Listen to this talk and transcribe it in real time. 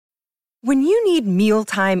When you need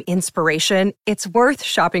mealtime inspiration, it's worth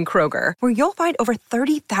shopping Kroger, where you'll find over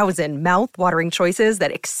 30,000 mouth-watering choices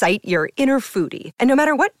that excite your inner foodie. And no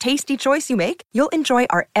matter what tasty choice you make, you'll enjoy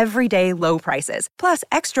our everyday low prices, plus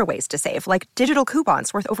extra ways to save, like digital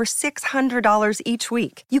coupons worth over $600 each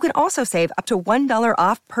week. You can also save up to $1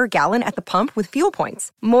 off per gallon at the pump with fuel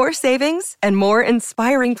points. More savings and more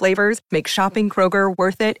inspiring flavors make shopping Kroger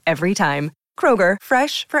worth it every time. Kroger,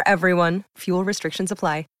 fresh for everyone. Fuel restrictions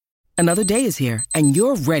apply. Another day is here, and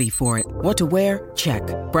you're ready for it. What to wear? Check.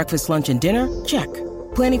 Breakfast, lunch, and dinner? Check.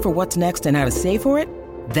 Planning for what's next and how to save for it?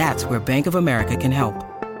 That's where Bank of America can help.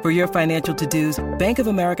 For your financial to-dos, Bank of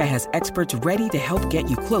America has experts ready to help get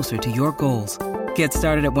you closer to your goals. Get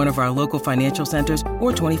started at one of our local financial centers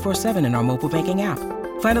or 24/7 in our mobile banking app.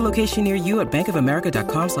 Find a location near you at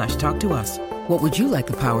bankofamerica.com/talktous. What would you like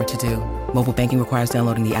the power to do? Mobile banking requires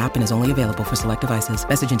downloading the app and is only available for select devices.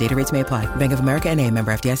 Message and data rates may apply. Bank of America N.A.,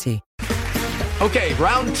 member FDIC. Okay,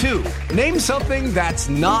 round two. Name something that's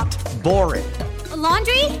not boring. A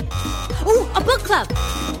laundry? Ooh, a book club.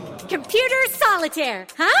 Computer solitaire,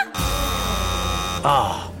 huh?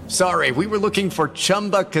 Ah, sorry, we were looking for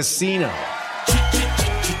Chumba Casino.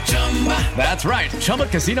 That's right,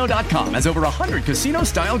 ChumbaCasino.com has over 100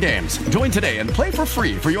 casino-style games. Join today and play for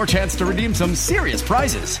free for your chance to redeem some serious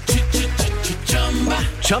prizes.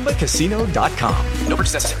 ChumbaCasino.com. No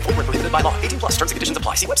purchase necessary. Void where prohibited by law. 18 plus. Terms and conditions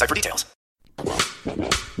apply. See website for details.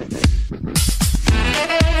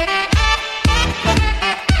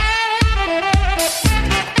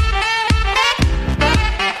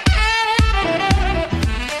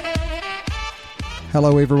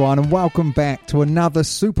 Hello everyone and welcome back to another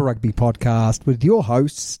Super Rugby podcast with your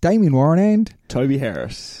hosts Damien Warren and Toby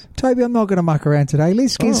Harris. Toby, I'm not going to muck around today.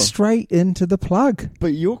 Let's get straight into the plug.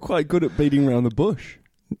 But you're quite good at beating around the bush.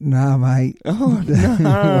 No, mate. Oh, no,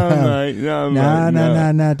 mate.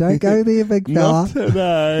 No. Don't go there, big fella. Not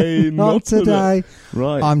today. Not today.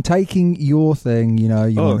 Right. I'm taking your thing, you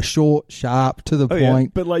want a short, sharp, to the point.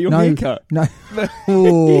 Yeah. But like your haircut. No.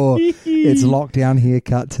 It's lockdown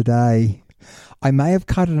haircut today. I may have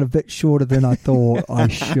cut it a bit shorter than I thought I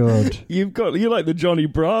should. You're like the Johnny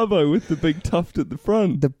Bravo with the big tuft at the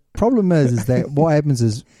front. The problem is that what happens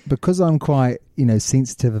is because I'm quite,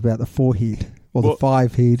 sensitive about the forehead or the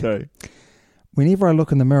five head. Sorry. Whenever I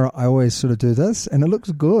look in the mirror, I always sort of do this, and it looks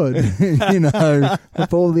good,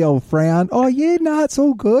 with all the old frown. Oh yeah, no, it's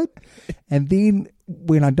all good. And then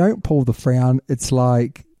when I don't pull the frown, it's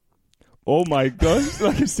like, oh my gosh,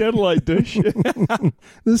 like a satellite dish.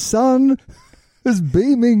 The sun is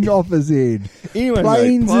beaming off his head. Anyway,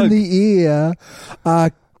 planes in the air are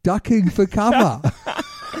ducking for cover.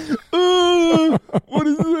 What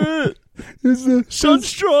is that?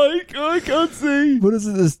 Sunstrike. I can't see. What is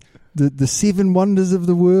it? The seven wonders of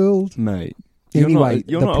the world, mate. Anyway,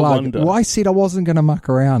 you're the not plug. a wonder. Well, I said I wasn't going to muck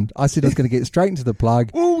around. I said I was going to get straight into the plug.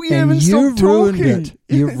 Oh, you and haven't you've stopped ruined talking. it.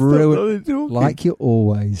 You've ruined it like you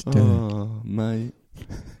always do. Oh, mate.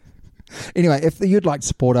 Anyway, if you'd like to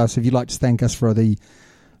support us, if you'd like to thank us for the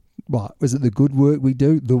good work we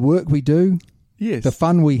do, the work we do, yes, the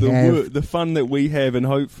fun we have, the fun that we have, and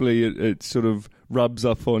hopefully it sort of rubs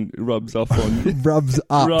off on rubs up,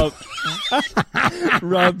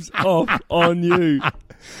 rubs off on you.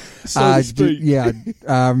 So to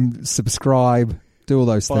speak. Subscribe, do all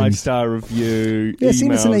those things. 5-star review. Yeah,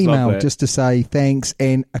 send us an emails, email just to say thanks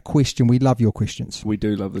and a question. We love your questions. We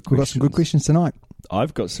do love the questions. We've got some good questions tonight.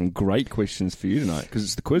 I've got some great questions for you tonight because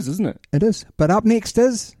it's the quiz, isn't it? It is. But up next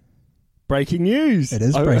is breaking news. It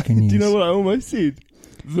is breaking news. Do you know what I almost said?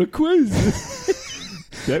 The quiz.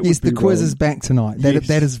 Yes, the quiz is back tonight. Yes.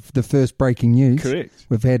 That is the first breaking news. Correct.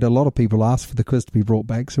 We've had a lot of people ask for the quiz to be brought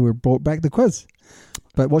back, so we've brought back the quiz.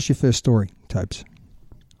 But what's your first story, Tobes?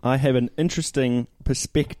 I have an interesting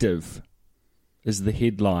perspective, is the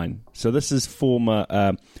headline. So this is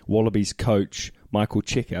former Wallabies coach Michael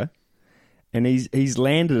Cheika, and he's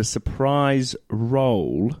landed a surprise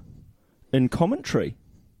role in commentary.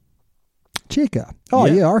 Cheika? Oh,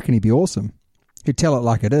 yeah, I reckon he'd be awesome. He'd tell it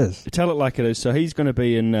like it is. Tell it like it is. So he's going to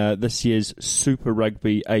be in this year's Super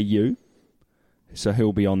Rugby AU. So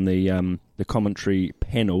he'll be on the commentary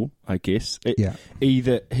panel, I guess.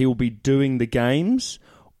 Either he'll be doing the games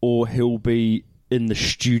or he'll be in the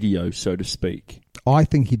studio, so to speak. I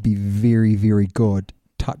think he'd be very, very good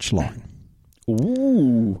touchline.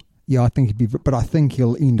 Ooh. Yeah, I think he'd be, but I think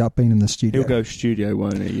he'll end up being in the studio. He'll go studio,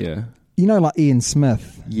 won't he? Yeah. Like Ian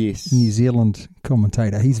Smith, yes, New Zealand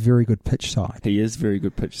commentator. He's very good pitch side. He is very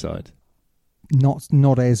good pitch side.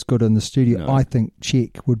 Not as good in the studio. No. I think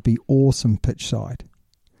Czech would be awesome pitch side.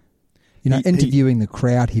 Interviewing the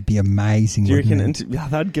crowd, he'd be amazing. Do you reckon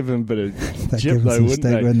they'd give him a bit of jib though,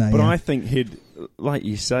 wouldn't they? But I think he'd, like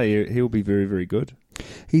you say, he'll be very, very good.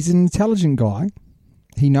 He's an intelligent guy.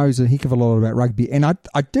 He knows a heck of a lot about rugby, and I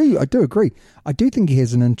do agree. I do think he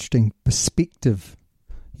has an interesting perspective.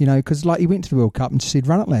 Because he went to the World Cup and just said,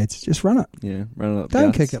 "Run it, lads, just run it." Yeah, run it up.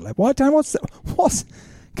 Don't kick it, lad. Why don't? What's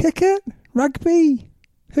kick it? Rugby?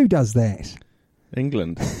 Who does that?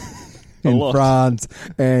 England. In France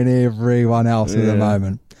and everyone else at the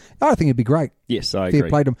moment. I think it'd be great. Yes, I agree.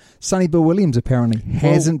 Played him. Sonny Bill Williams apparently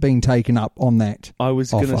hasn't been taken up on that. I was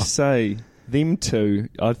going to say, them two,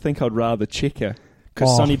 I think I'd rather Checker.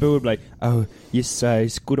 Because Sonny Bill would be like, "Oh, yes,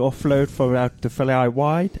 it's good offload for out the fellow out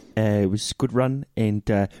wide. It was a good run and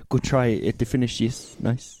good try at the finish. Yes,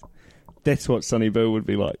 nice." That's what Sonny Bill would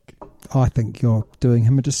be like. I think you're doing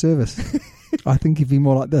him a disservice. I think he'd be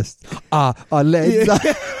more like this. Lads. Yeah.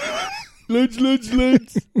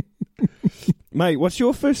 Lads. Mate, what's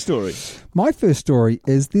your first story? My first story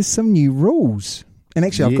is there's some new rules. And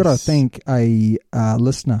actually, I've got to thank a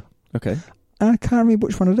listener. Okay. I can't remember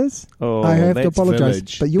which one it is. Oh, I have to apologise.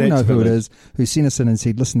 Village. But you'll know who it is, who sent us in and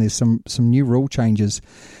said, listen, there's some new rule changes.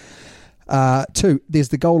 Two, there's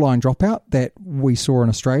the goal line dropout that we saw in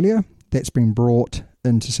Australia. That's been brought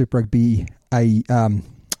into Super Rugby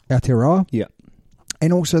Aotearoa. Yeah.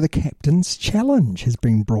 And also the Captain's Challenge has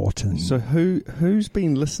been brought in. So who's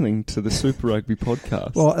been listening to the Super Rugby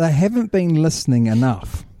podcast? Well, they haven't been listening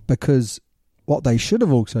enough, because what they should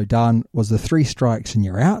have also done was the 3 strikes and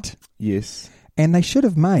you're out. Yes. And they should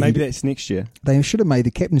have made... Maybe that's next year. They should have made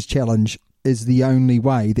the Captain's Challenge is the only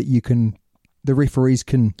way that you can... The referees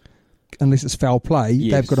can, unless it's foul play,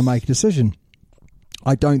 they've got to make a decision.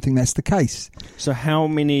 I don't think that's the case. So how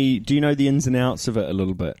many... Do you know the ins and outs of it a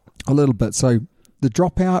little bit? A little bit. So the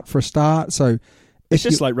dropout for a start. So it's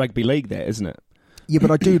just like rugby league there, isn't it? Yeah,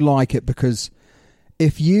 but I do like it because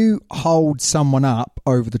if you hold someone up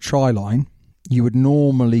over the try line, you would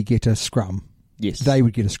normally get a scrum. Yes. They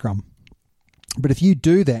would get a scrum. But if you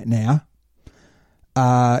do that now,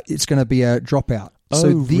 it's going to be a dropout. Oh,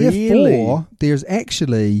 so therefore, really? there's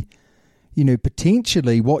actually,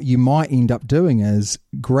 potentially what you might end up doing is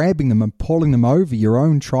grabbing them and pulling them over your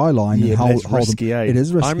own try line and hold risky, them. Eh? It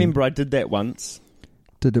is risky. I remember I did that once.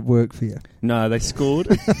 Did it work for you? No, they scored.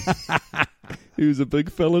 He was a big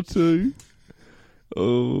fella too.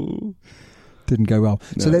 Oh. Didn't go well.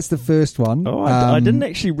 No. So that's the first one. Oh, I didn't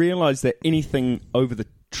actually realise that anything over the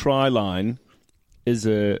try line is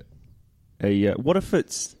a what if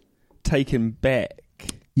it's taken back?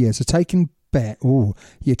 Yeah, so taken back. Oh,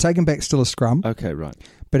 yeah, taken back's still a scrum. Okay, right.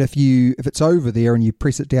 But if it's over there and you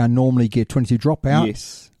press it down, normally you get 22 dropout.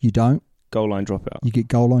 Yes. You don't. Goal line dropout. You get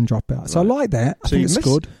goal line dropout. Right. So I like that. I think it's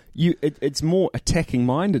good. It's more attacking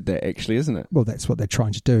minded, that actually, isn't it? Well, that's what they're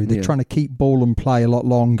trying to do. They're trying to keep ball and play a lot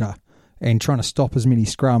longer and trying to stop as many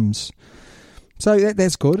scrums. So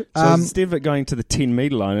that's good. So instead of it going to the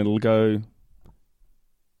 10-metre line, it'll go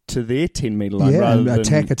to their 10-metre line rather than...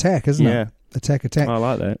 attack, isn't it? Attack. I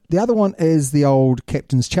like that. The other one is the old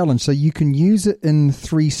Captain's Challenge. So you can use it in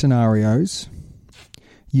 3 scenarios.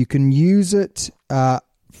 You can use it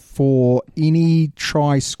for any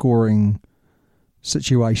try-scoring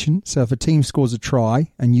situation. So if a team scores a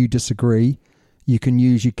try and you disagree, you can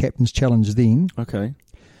use your Captain's Challenge then. Okay.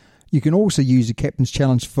 You can also use your Captain's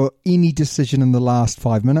Challenge for any decision in the last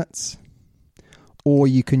 5 minutes. Or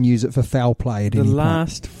you can use it for foul play at any point. The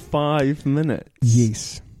last 5 minutes?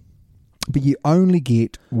 Yes. But you only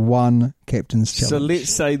get one Captain's Challenge. So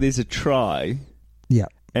let's say there's a try. Yeah.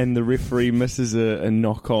 And the referee misses a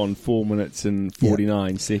knock-on 4 minutes and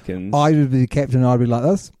 49 seconds. I would be the captain. I'd be like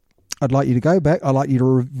this. I'd like you to go back. I'd like you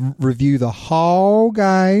to review the whole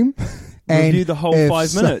game. And review the whole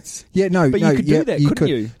 5 minutes? Yeah, no. But you could do that, couldn't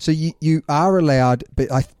you? So you are allowed, but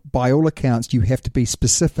by all accounts, you have to be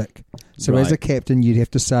specific. So as a captain, you'd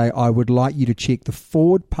have to say, I would like you to check the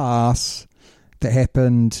forward pass that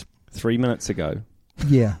happened 3 minutes ago.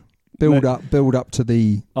 Yeah. Build up to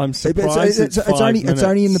the... I'm surprised it's only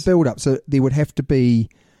in the build-up. So there would have to be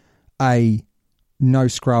a no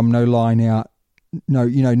scrum, no line out,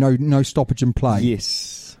 no stoppage in play.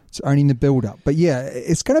 Yes. It's only in the build-up. But yeah,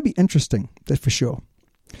 it's going to be interesting, that's for sure.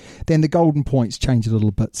 Then the golden points change a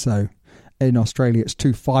little bit. So in Australia, it's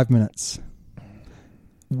 5 minutes,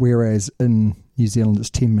 whereas in New Zealand, it's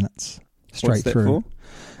 10 minutes straight through.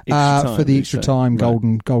 For the extra time,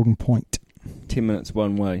 golden point. 10 minutes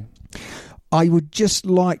one way. I would just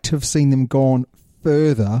like to have seen them gone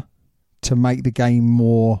further to make the game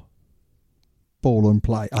more ball and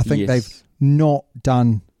play. I think they've not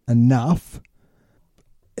done enough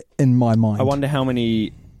in my mind. I wonder how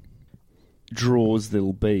many draws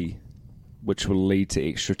there'll be. which will lead to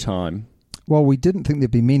extra time. Well, we didn't think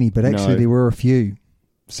there'd be many, but actually there were a few.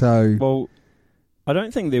 So, well, I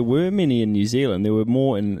don't think there were many in New Zealand. There were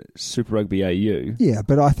more in Super Rugby AU. Yeah,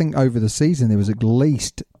 but I think over the season there was at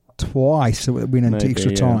least twice that went into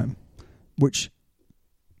extra time, which,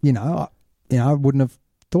 I wouldn't have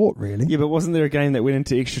thought really. Yeah, but wasn't there a game that went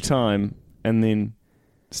into extra time and then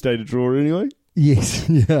stayed a draw anyway? Yes,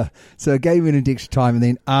 yeah. So a game went into extra time, and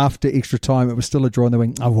then after extra time it was still a draw, and they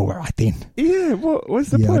went, oh, well, all right then. Yeah, what's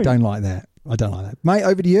the point? Yeah, I don't like that. Mate,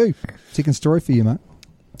 over to you. Second story for you, mate.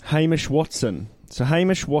 Hamish Watson. So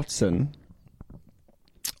Hamish Watson...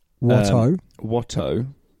 Watto,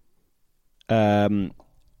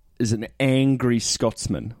 is an angry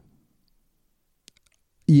Scotsman.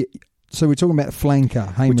 Yeah, so we're talking about the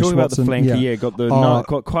flanker, Hamish Watson. We're talking about the flanker,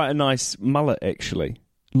 got quite a nice mullet, actually.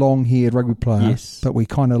 Long-haired rugby player, yes. But we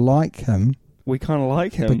kind of like him.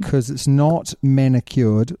 Because it's not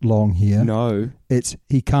manicured long hair. No.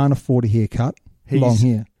 He can't afford a haircut. Long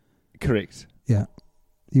hair. Correct. Yeah.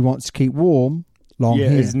 He wants to keep warm, long hair.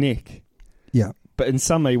 his neck. Yeah. But in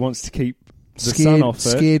summer he wants to keep the sun off it.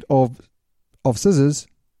 Scared of scissors,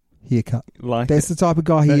 haircut. That's the type of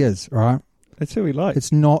guy he is, right? That's who he likes.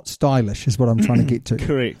 It's not stylish is what I'm trying to get to.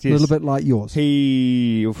 Correct, A yes. little bit like yours.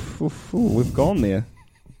 We've gone there.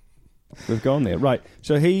 Right.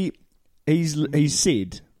 So he's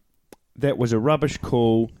said that was a rubbish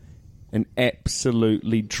call, an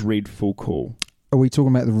absolutely dreadful call. Are we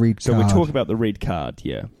talking about the red card? So we're talking about the red card,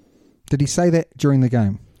 yeah. Did he say that during the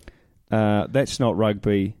game? That's not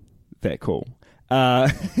rugby, that call. I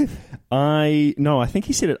think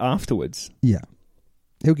he said it afterwards. Yeah.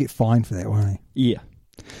 He'll get fined for that, won't he? Yeah.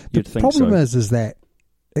 The problem is that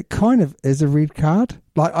it kind of is a red card.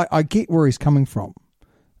 Like, I get where he's coming from.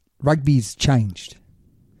 Rugby's changed.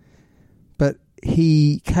 But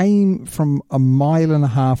he came from a mile and a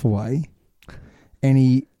half away and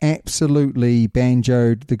he absolutely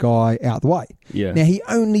banjoed the guy out the way. Yeah. Now, he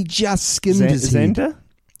only just skimmed his head. Xander?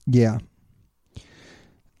 Yeah.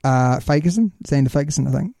 Xander Fagerson,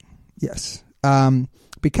 I think. Yes. But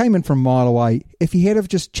he came in from a mile away. If he had have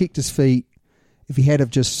just checked his feet, if he had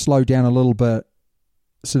have just slowed down a little bit,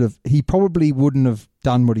 he probably wouldn't have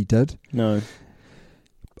done what he did. No.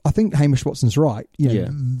 I think Hamish Watson's right.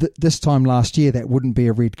 This time last year, that wouldn't be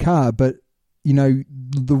a red card, but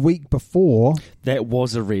the week before, that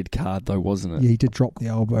was a red card, though, wasn't it? Yeah, he did drop the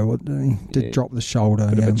elbow, didn't he? Did drop the shoulder.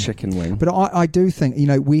 Bit of a chicken wing. But I do think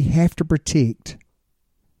we have to protect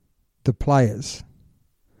the players.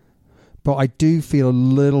 But I do feel a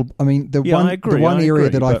little. I mean, the one area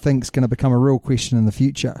that I think is going to become a real question in the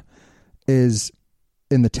future is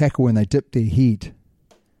in the tackle when they dip their head.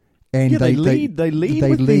 And they lead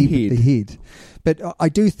with their head. But I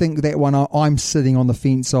do think that one I'm sitting on the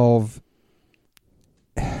fence of.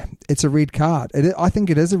 It's a red card. I think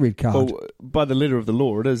it is a red card. Well, by the letter of the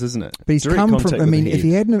law, it is, isn't it? But he's come from. I mean, if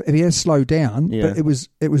he had slowed down, but it was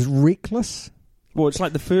reckless. Well, it's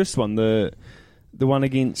like the first one, the one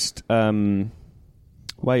against Wales.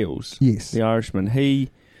 Yes, the Irishman. He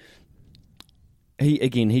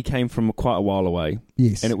came from quite a while away.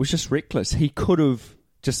 Yes, and it was just reckless. He could have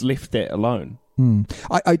just left that alone.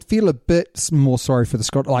 I feel a bit more sorry for the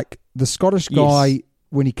Scottish guy. Yes.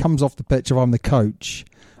 When he comes off the pitch, if I'm the coach,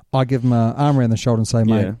 I give him an arm around the shoulder and say,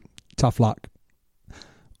 mate, tough luck.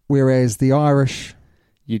 Whereas the Irish,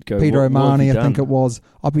 you'd go, Peter O'Mahony, I think it was,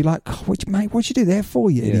 I'd be like, mate, what'd you do that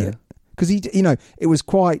for, you idiot? Because it was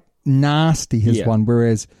quite nasty, his one,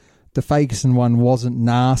 whereas the Fagerson one wasn't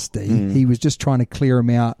nasty. He was just trying to clear him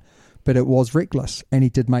out, but it was reckless, and he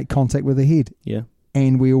did make contact with the head. Yeah.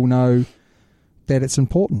 And we all know that it's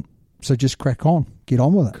important. So just crack on. Get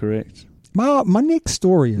on with it. Correct. My next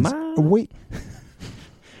story is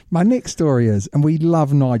my next story is, and we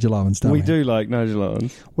love Nigel Owens, don't we? We do like Nigel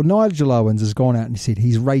Owens. Well, Nigel Owens has gone out and said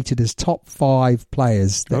he's rated his top 5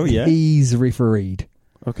 players that he's refereed.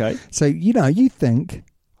 Okay. So, you think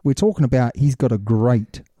we're talking about he's got a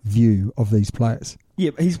great view of these players.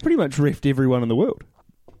 Yeah, but he's pretty much reffed everyone in the world.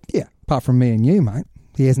 Yeah, apart from me and you, mate.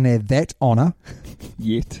 He hasn't had that honour.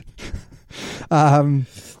 Yet.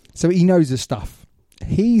 So he knows his stuff.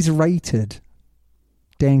 He's rated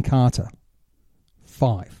Dan Carter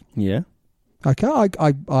 5. Yeah. Okay,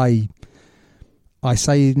 I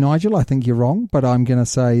say, Nigel, I think you're wrong, but I'm going to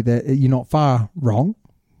say that you're not far wrong.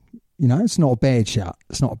 It's not a bad shout.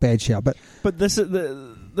 It's not a bad shout, but this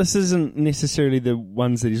isn't necessarily the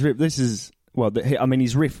ones that he's ripped. This is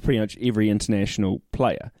he's riffed pretty much every international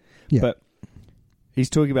player. Yeah. But he's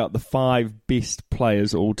talking about the 5 best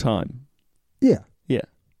players all time. Yeah. Yeah.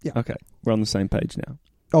 Yeah. Okay. We're on the same page now.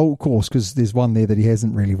 Oh, of course, because there's one there that he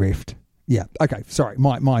hasn't really reffed. Yeah. Okay. Sorry.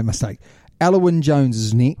 My mistake. Alwyn Jones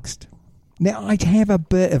is next. Now, I have a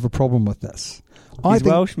bit of a problem with this. He's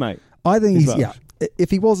Welsh, mate. I think he's Welsh. yeah.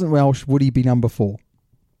 If he wasn't Welsh, would he be number 4?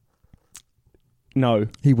 No.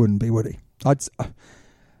 He wouldn't be, would he?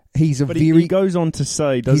 He goes on to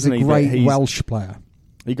say, doesn't he? He's a great Welsh player.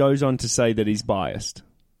 He goes on to say that he's biased.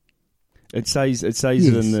 It says yes. it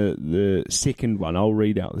in the second one. I'll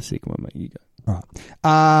read out the second one, mate. You go.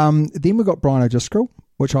 Right. Then we've got Brian O'Driscoll,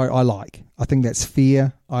 which I like. I think that's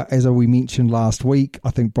fair. As we mentioned last week,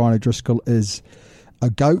 I think Brian O'Driscoll is a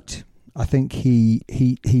GOAT. I think he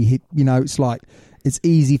it's like it's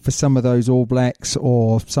easy for some of those All Blacks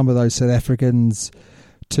or some of those South Africans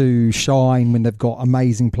to shine when they've got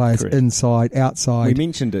amazing players. Correct. Inside, outside. We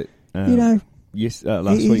mentioned it. Yes,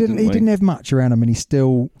 last week. He didn't have much around him, and he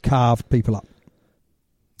still carved people up.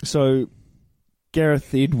 So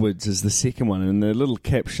Gareth Edwards is the second one, and the little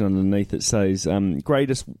caption underneath it says,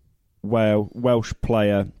 greatest Welsh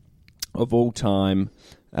player of all time.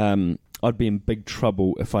 I'd be in big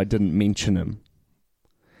trouble if I didn't mention him.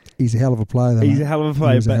 He's a hell of a player, though. He's a hell of a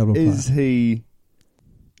player, but is he,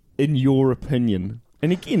 in your opinion?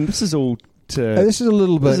 And again, this is all to... this is a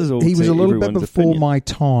little bit... He was a little bit before my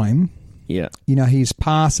time. Yeah. He's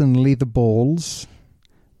passing leather balls.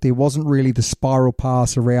 There wasn't really the spiral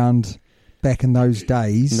pass around back in those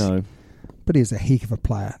days. No. But he's a heck of a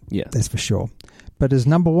player. Yeah. That's for sure. But as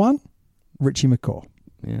number 1, Richie McCaw.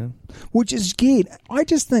 Yeah. Which is good. I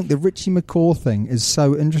just think the Richie McCaw thing is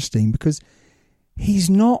so interesting because he's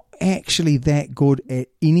not actually that good at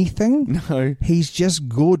anything. No. He's just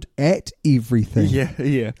good at everything.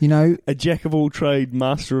 Yeah. A jack of all trade,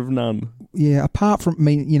 master of none. Yeah, apart from,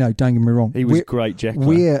 don't get me wrong. He was great, Jack.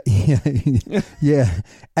 Yeah.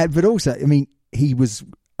 But also, he was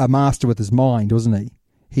a master with his mind, wasn't he?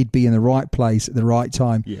 He'd be in the right place at the right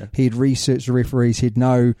time. Yeah. He'd research the referees. He'd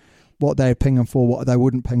know what they'd ping him for, what they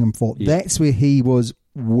wouldn't ping him for. Yeah. That's where he was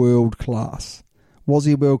world class. Was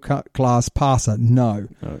he a world class passer? No.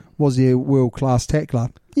 Was he a world class tackler?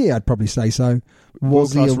 Yeah, I'd probably say so.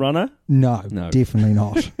 Was he a runner? No, definitely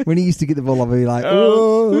not. When he used to get the ball, I'd be like,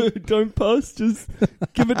 oh, don't pass, just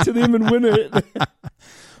give it to them and win it.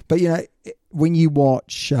 But, when you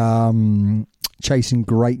watch Chasing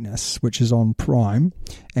Greatness, which is on Prime,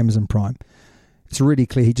 Amazon Prime, it's really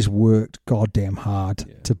clear he just worked goddamn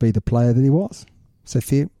hard to be the player that he was. So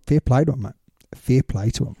fair play to him, mate. Fair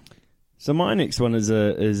play to him. So my next one is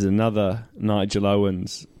another Nigel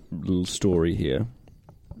Owens little story here.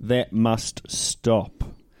 That must stop.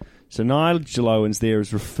 So Nigel Owens there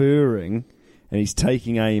is referring, and he's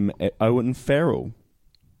taking aim at Owen Farrell.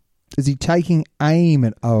 Is he taking aim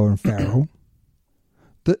at Owen Farrell?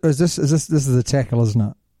 This is a tackle, isn't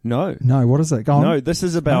it? No. What is it? Go on. No, this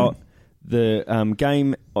is about the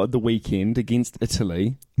game of the weekend against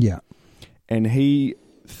Italy. Yeah. And he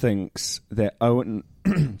thinks that Owen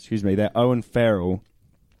Farrell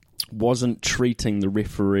wasn't treating the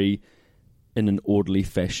referee in an orderly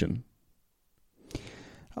fashion.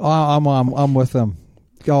 I'm with him.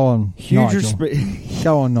 Go on, huge Nigel.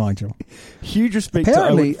 Go on, Nigel. Huge respect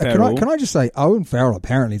apparently, to Owen Farrell. Can I just say, Owen Farrell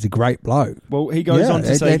apparently is a great bloke. Well, he goes on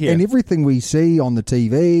to say here. And everything we see on the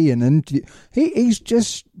TV, and he's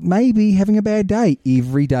just maybe having a bad day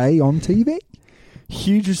every day on TV.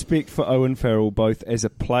 Huge respect for Owen Farrell, both as a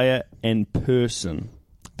player and person.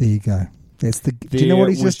 There you go. Do you know what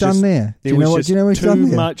he's just done there? There was too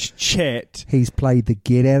much chat. He's played the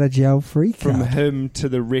get out of jail free card. From him to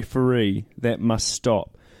the referee. That must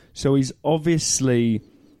stop. So he's obviously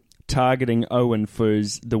targeting Owen for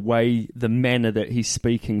the manner that he's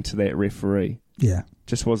speaking to that referee. Yeah.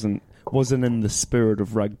 Just wasn't in the spirit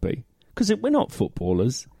of rugby. Because we're not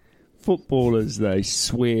footballers. Footballers, they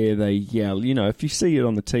swear, they yell. If you see it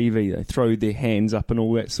on the TV, they throw their hands up and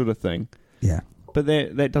all that sort of thing. Yeah. But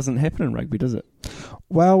that doesn't happen in rugby, does it?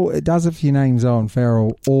 Well, it does if your name's Owen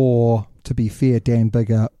Farrell, or, to be fair, Dan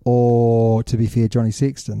Biggar, or, to be fair, Johnny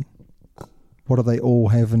Sexton. What do they all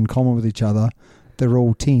have in common with each other? They're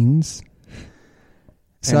all teens.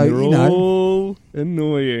 So, and they're all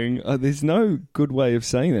annoying. There's no good way of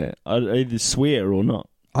saying that. I either swear or not.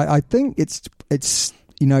 I think it's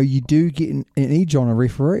you do get an edge on a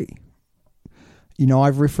referee.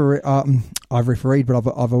 I've refereed, but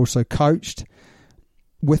I've also coached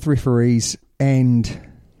with referees, and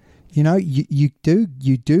you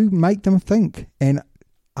do make them think. And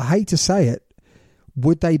I hate to say it,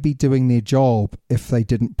 would they be doing their job if they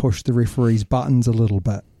didn't push the referee's buttons a little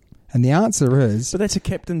bit? And the answer is... But that's a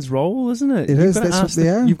captain's role, isn't it? It is. That's what they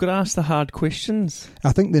are. You've got to ask the hard questions.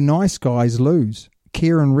 I think the nice guys lose.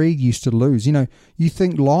 Kieran Reid used to lose. You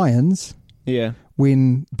think Lions... Yeah.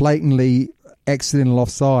 When blatantly accidental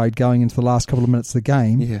offside going into the last couple of minutes of the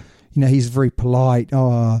game... Yeah. he's very polite.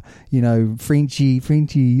 Oh, Frenchie, I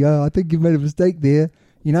think you've made a mistake there.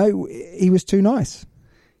 He was too nice.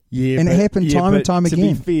 Yeah, and it happened time and time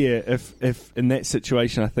again. To be fair, if in that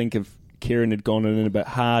situation, I think if Kieran had gone in a bit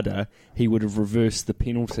harder, he would have reversed the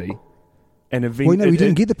penalty. And he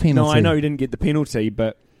didn't get the penalty. No, I know he didn't get the penalty,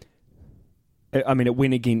 but I mean, it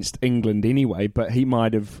went against England anyway. But he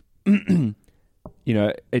might have,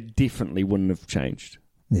 it definitely wouldn't have changed.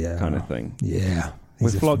 Yeah, kind of thing. Yeah. We're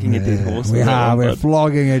flogging a dead horse. We're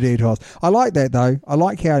flogging a dead horse. I like that, though. I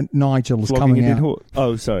like how Nigel is coming out.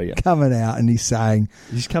 Oh, sorry, yeah. Coming out and he's saying...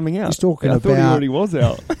 He's coming out. He's talking I about... thought he already was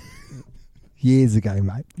out. Years ago,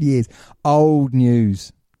 mate. Years. Old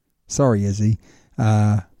news. Sorry, Izzy.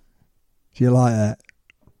 Do you like that?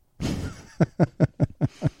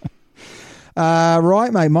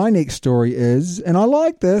 Right, mate. My next story is... And I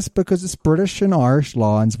like this because it's British and Irish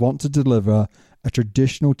Lions want to deliver a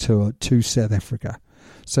traditional tour to South Africa.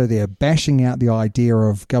 So they're bashing out the idea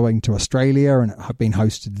of going to Australia and have been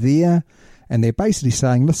hosted there. And they're basically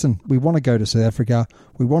saying, listen, we want to go to South Africa.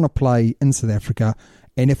 We want to play in South Africa.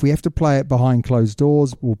 And if we have to play it behind closed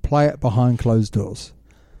doors, we'll play it behind closed doors.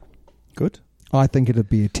 Good. I think it'd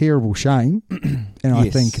be a terrible shame. And yes. I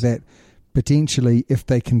think that potentially if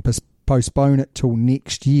they can postpone it till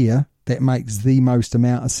next year, that makes the most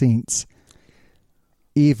amount of sense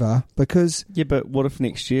ever. Because... Yeah, but what if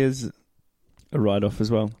next year's a write-off as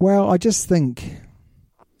well? Well, I just think...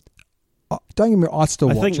 Don't get me wrong, I'll still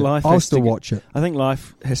watch it. I'll still watch it. I think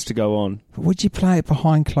life has to go on. But would you play it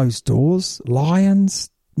behind closed doors? Lions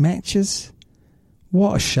matches?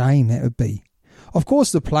 What a shame that would be. Of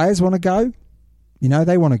course, the players want to go.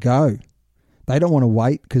 They want to go. They don't want to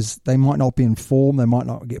wait because they might not be in form. They might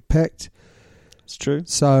not get picked. It's true.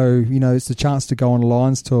 So, it's a chance to go on a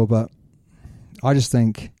Lions tour. But I just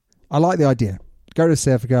think, I like the idea. Go to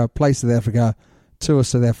South Africa, play South Africa, tour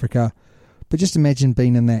South Africa. But just imagine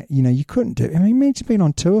being in that, you couldn't do it. I mean, imagine being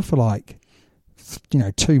on tour for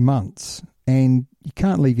 2 months and you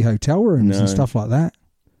can't leave your hotel rooms and stuff like that.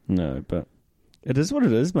 No, but it is what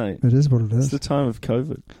it is, mate. It is what it is. It's the time of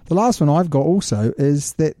COVID. The last one I've got also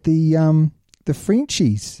is that the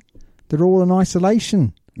Frenchies, they're all in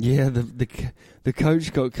isolation. Yeah, the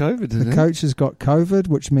coach got COVID, didn't he? The coach has got COVID,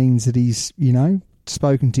 which means that he's,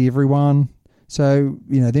 spoken to everyone. So,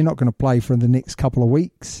 they're not going to play for the next couple of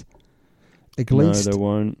weeks. At least, no, they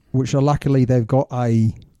won't. Which are luckily they've got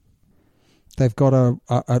that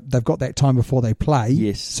time before they play.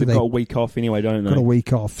 Yes, so they've got a week off anyway, don't they? Got a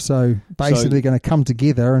week off, so basically they're going to come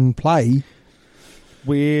together and play.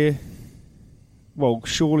 Surely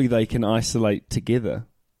they can isolate together.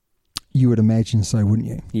 You would imagine so, wouldn't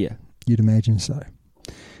you? Yeah, you'd imagine so.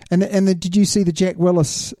 And did you see the Jack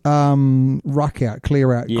Willis ruck out,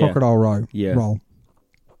 clear out, Crocodile roll?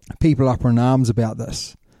 People up in arms about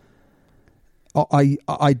this.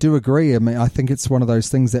 I do agree. I mean, I think it's one of those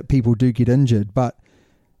things that people do get injured, but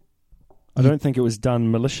I don't think it was done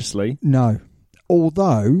maliciously. No.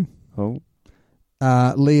 Although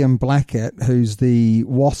Liam Blackett, who's the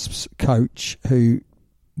Wasps coach who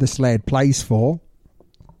this lad plays for,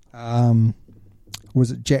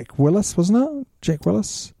 was it Jack Willis, wasn't it? Jack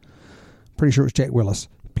Willis? Pretty sure it's Jack Willis.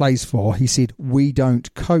 Plays for, he said, we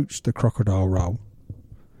don't coach the crocodile roll.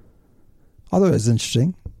 I thought it was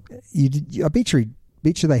interesting. I bet you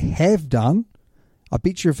they have done. I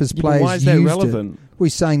bet you if his players why is that relevant? We're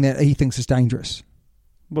saying that he thinks it's dangerous.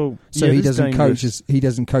 Well, so he doesn't coach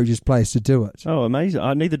his players to do it. Oh, amazing!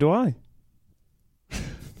 Neither do I.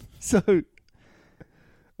 So,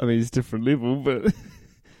 I mean, it's a different level, but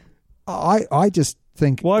I just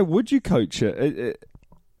think, why would you coach it?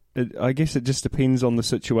 I guess it just depends on the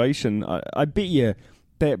situation. I bet you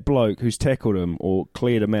that bloke who's tackled him or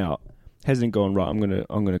cleared him out hasn't gone, right, I'm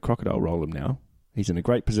gonna crocodile roll him now. He's in a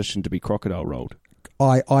great position to be crocodile rolled.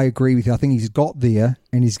 I agree with you. I think he's got there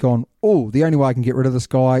and he's gone, the only way I can get rid of this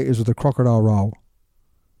guy is with a crocodile roll.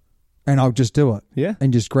 And I'll just do it. Yeah.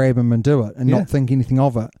 And just grab him and do it and not think anything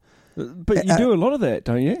of it. But you do a lot of that,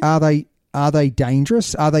 don't you? Are they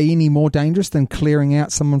dangerous? Are they any more dangerous than clearing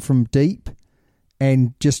out someone from deep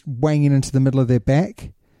and just wanging into the middle of their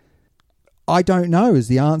back? I don't know is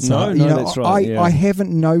the answer. No, that's right. I haven't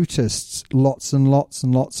noticed lots and lots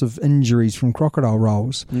and lots of injuries from crocodile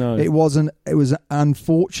rolls. No. It was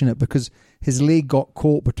unfortunate because his leg got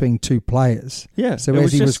caught between two players. Yeah. So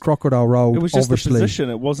as he was crocodile rolled, it was just obviously, the position.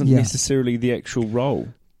 It wasn't necessarily the actual roll.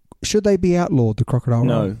 Should they be outlawed, the crocodile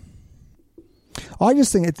roll? No. I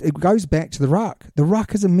just think it goes back to the ruck. The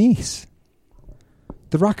ruck is a mess.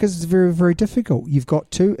 The ruck is very, very difficult. You've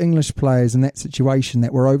got two English players in that situation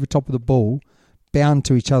that were over top of the ball, bound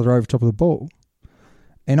to each other over top of the ball.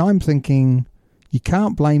 And I'm thinking, You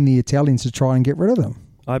can't blame the Italians to try and get rid of them.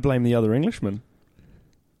 I blame the other Englishman.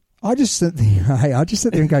 I just sit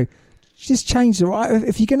there and go, just change the right.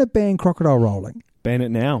 If you're going to ban crocodile rolling, ban it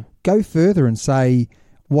now. Go further and say,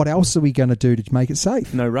 what else are we going to do to make it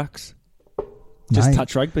safe? No rucks. Just mate,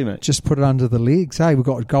 touch rugby, mate. Just put it under the legs. Hey, we've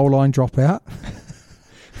got a goal line drop out.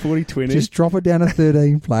 40-20. Just drop it down to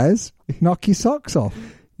 13 players. Knock your socks off.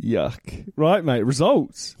 Yuck. Right, mate.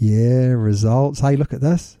 Results. Yeah, results. Hey, look at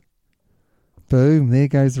this. Boom. There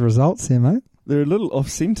goes the results here, mate. They're a little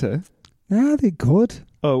off-centre. No, they're good.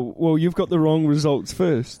 Oh, well, you've got the wrong results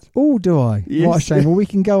first. Oh, do I? Yes. What a shame. Well, we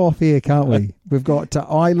can go off here, can't we? We've got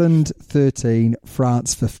Ireland 13,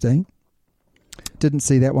 France 15. Didn't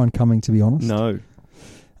see that one coming, to be honest. No.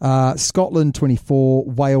 Scotland 24,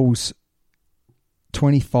 Wales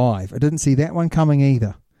 25. I didn't see that one coming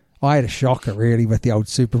either. I had a shocker, really, with the old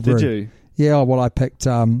Super Brew. Did you? Yeah, well, I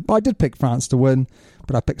did pick France to win,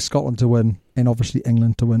 but I picked Scotland to win and obviously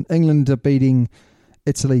England to win. England are beating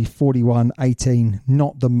Italy 41-18.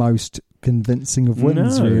 Not the most convincing of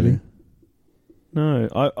wins, really. No.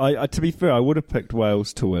 I to be fair, I would have picked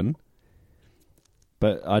Wales to win,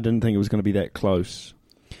 but I didn't think it was going to be that close.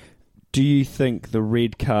 Do you think the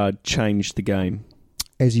red card changed the game?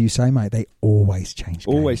 As you say, mate, they always change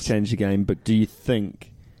games. Always change the game, but do you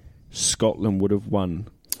think Scotland would have won?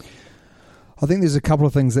 I think there's a couple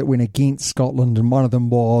of things that went against Scotland, and one of them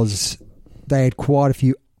was they had quite a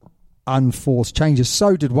few unforced changes.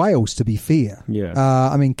 So did Wales, to be fair. Yeah.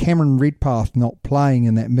 I mean, Cameron Redpath not playing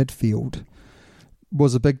in that midfield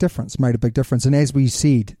was a big difference, made a big difference. And as we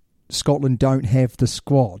said, Scotland don't have the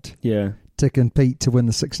squad to compete to win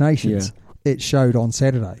the Six Nations. Yeah. It showed on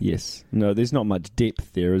Saturday. Yes. No, there's not much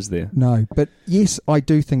depth there, is there? No, but yes, I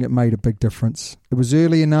do think it made a big difference. It was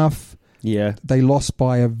early enough. Yeah. They lost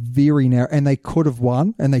by a very narrow, and they could have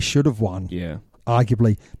won, and they should have won. Yeah.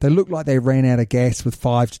 Arguably. They looked like they ran out of gas with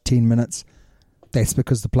 5 to 10 minutes. That's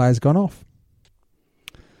because the players gone off.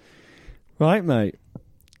 Right, mate.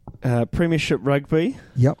 Premiership rugby.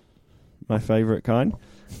 Yep. My favourite kind.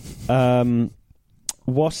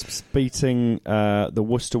 Wasps beating the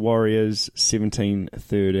Worcester Warriors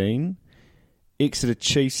 17-13. Exeter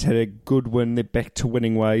Chiefs had a good win. They're back to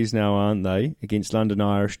winning ways now, aren't they? Against London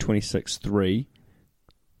Irish 26-3.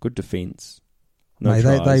 Good defence. No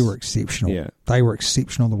tries. They were exceptional. Yeah. They were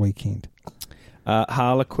exceptional on the weekend.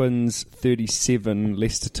 Harlequins 37,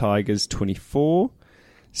 Leicester Tigers 24.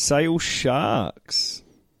 Sale Sharks,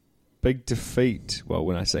 big defeat. Well,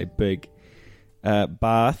 when I say big,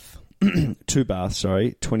 Bath,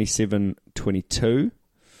 27-22.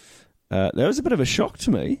 That was a bit of a shock to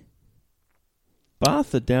me.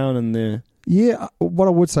 Bath are down in there. Yeah, what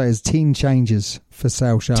I would say is 10 changes for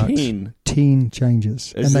Sale Sharks. 10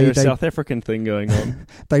 changes. Is there a South African thing going on?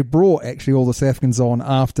 They brought actually all the South Africans on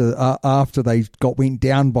after they went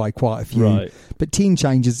down by quite a few. Right. But 10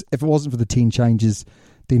 changes, if it wasn't for the 10 changes,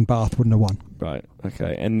 then Bath wouldn't have won. Right,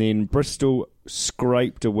 okay. And then Bristol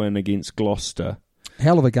scraped a win against Gloucester.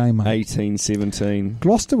 Hell of a game, mate. 18-17.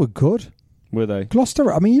 Gloucester were good. Were they?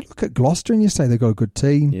 Gloucester, I mean, you look at Gloucester and you say they've got a good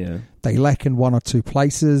team. Yeah. They lack in one or two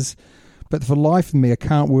places. But for the life of me, I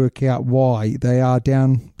can't work out why they are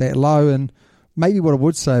down that low. And maybe what I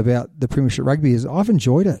would say about the Premiership Rugby is I've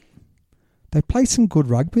enjoyed it. They play some good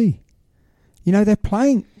rugby. You know, they're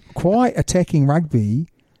playing quite attacking rugby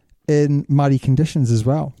in muddy conditions as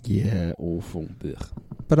well. Yeah, awful. Ugh.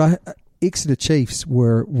 But Exeter Chiefs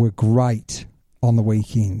were great on the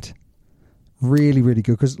weekend. Really, really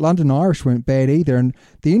good. Because London Irish weren't bad either. And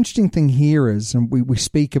the interesting thing here is, and we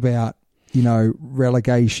speak about, you know,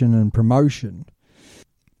 relegation and promotion,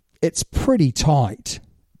 it's pretty tight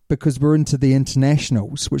because we're into the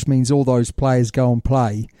internationals, which means all those players go and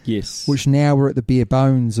play. Yes. Which now we're at the bare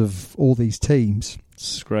bones of all these teams.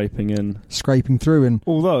 Scraping through. And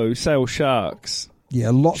although Sale Sharks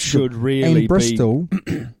should really and Bristol,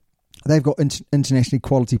 they've got internationally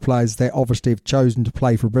quality players that obviously have chosen to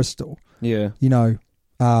play for Bristol. Yeah. You know,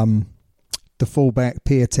 the fullback,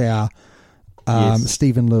 Pietau,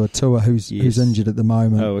 Stephen Luatua, who's injured at the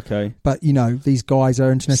moment. Oh, okay. But, you know, these guys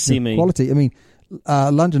are international quality. I mean,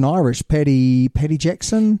 London Irish, Paddy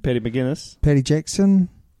Jackson. Paddy McGuinness. Paddy Jackson.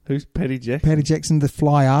 Who's Paddy Jackson? Paddy Jackson, the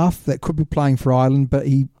fly half that could be playing for Ireland, but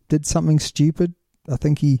he did something stupid. I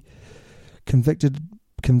think he convicted.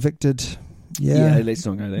 Yeah, let's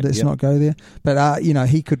not go there. Let's not go there. But, you know,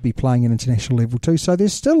 he could be playing at international level too. So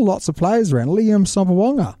there's still lots of players around. Liam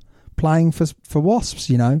Sobawonga playing for Wasps,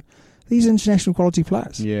 you know. These international quality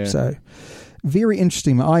players. Yeah. So very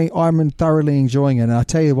interesting. I'm thoroughly enjoying it. And I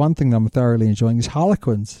tell you one thing that I'm thoroughly enjoying is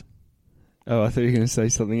Harlequins. Oh, I thought you were going to say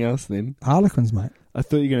something else then. Harlequins, mate. I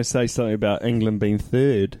thought you were going to say something about England being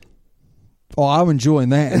third. Oh, I'm enjoying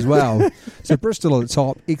that as well. So Bristol at the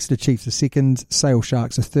top, Exeter Chiefs are second, Sale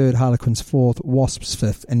Sharks are third, Harlequins fourth, Wasps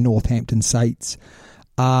fifth, and Northampton Saints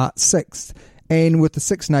are sixth. And with the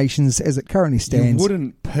Six Nations as it currently stands... You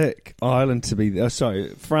wouldn't pick Ireland to be there.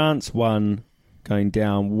 Sorry, France won, going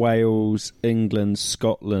down, Wales, England,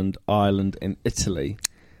 Scotland, Ireland, and Italy.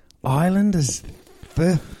 Ireland is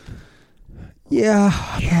fifth. Yeah,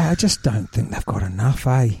 I just don't think they've got enough,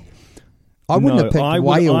 eh? I wouldn't have picked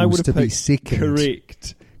Wales to be second.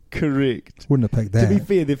 Correct. Wouldn't have picked that. To be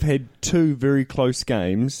fair, they've had two very close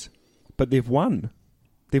games, but they've won.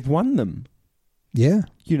 They've won them. Yeah.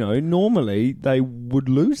 You know, normally they would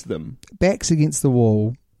lose them. Backs against the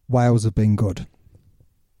wall, Wales have been good.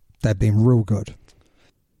 They've been real good.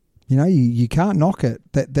 You know, you can't knock it.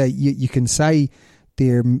 You can say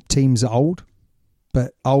their team's old,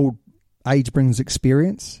 but old age brings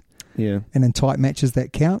experience. Yeah. And in tight matches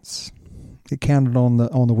that counts. It counted on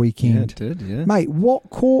the weekend. Yeah, it did, yeah. Mate, what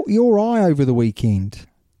caught your eye over the weekend?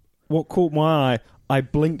 What caught my eye? I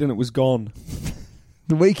blinked and it was gone.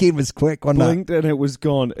 The weekend was quick, wasn't it? Blinked and it was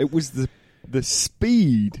gone. It was the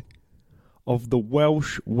speed of the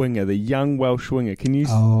Welsh winger, the young Welsh winger. Can you...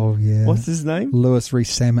 Oh, yeah. What's his name? Lewis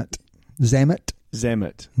Rees-Zammit. Zammit.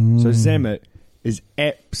 So Zammit is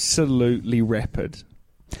absolutely rapid.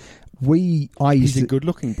 He's a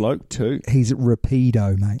good-looking bloke too. He's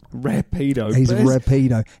rapido, mate. Rapido. He's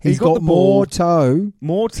rapido. He's got more toe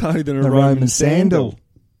than a Roman sandal.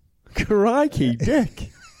 Crikey, Dick.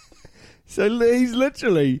 So he's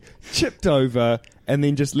literally chipped over and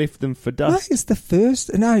then just left them for dust. No, it's the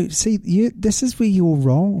first. No, see, this is where you're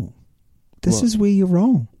wrong. This is where you're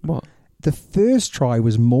wrong. What? The first try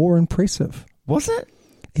was more impressive. Was it?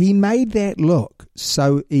 He made that look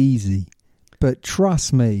so easy. But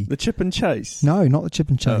trust me. The chip and chase? No, not the chip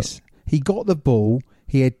and chase. Oh. He got the ball.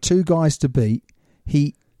 He had two guys to beat.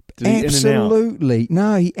 He absolutely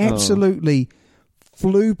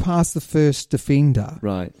flew past the first defender.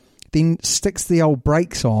 Right. Then sticks the old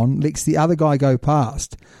brakes on, lets the other guy go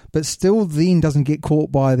past, but still then doesn't get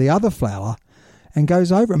caught by the other flower and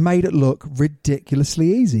goes over and made it look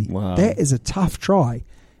ridiculously easy. Wow. That is a tough try.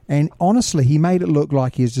 And honestly, he made it look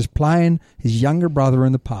like he was just playing his younger brother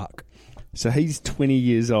in the park. So he's 20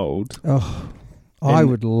 years old. Oh, I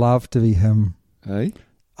would love to be him. Hey?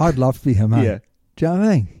 I'd love to be him, eh? Yeah. Do you know what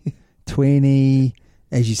I mean? 20,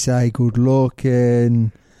 as you say, good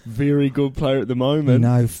looking. Very good player at the moment. You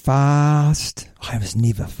know, fast. I was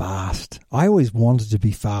never fast. I always wanted to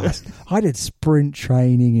be fast. I did sprint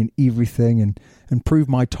training and everything and improved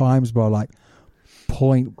my times by like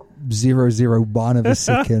 0.001 of a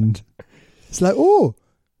second. It's like, oh,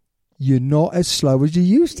 you're not as slow as you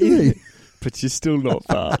used to be. But you're still not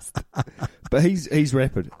fast. But he's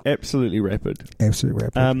rapid. Absolutely rapid. Absolutely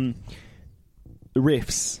rapid. The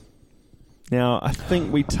refs. Now, I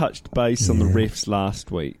think we touched base on the refs last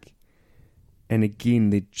week. And again,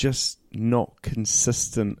 they're just not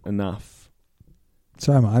consistent enough.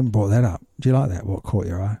 So, I haven't brought that up. Do you like that? What caught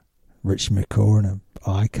your eye? Rich McCaw and an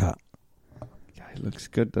eye cut. Yeah, he looks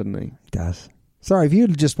good, doesn't he? He does. Sorry, if you're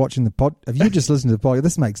just watching the pod, if you just listen to the podcast,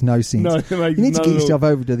 this makes no sense. No, it makes you need to get yourself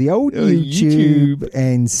over to the old YouTube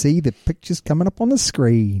and see the pictures coming up on the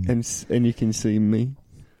screen. And you can see me.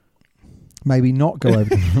 Maybe not go over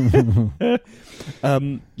to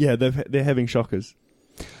yeah, they're having shockers.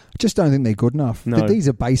 I just don't think they're good enough. No. These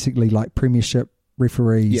are basically like premiership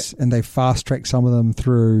referees, and they've fast-tracked some of them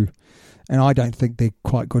through, and I don't think they're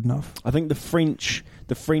quite good enough. I think the French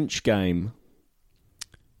game...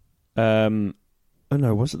 Oh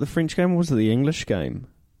no, was it the French game or was it the English game?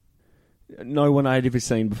 No one I'd ever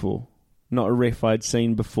seen before. Not a ref I'd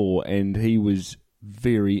seen before, and he was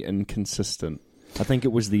very inconsistent. I think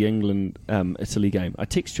it was the England-Italy game. I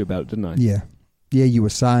texted you about it, didn't I? Yeah. Yeah, you were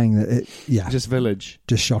saying that, Just Village.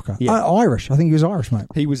 Just shocker. Yeah. Irish. I think he was Irish, mate.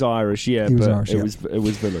 He was Irish, yeah, it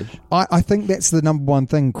was Village. I think that's the number one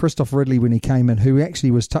thing. Christoph Ridley, when he came in, who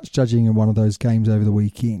actually was touch judging in one of those games over the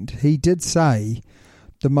weekend, he did say...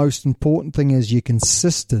 The most important thing is you're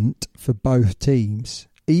consistent for both teams.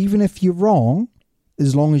 Even if you're wrong,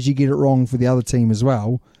 as long as you get it wrong for the other team as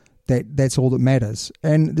well, that's all that matters.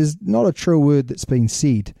 And there's not a true word that's been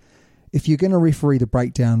said. If you're going to referee the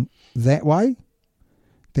breakdown that way,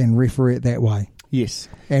 then referee it that way. Yes.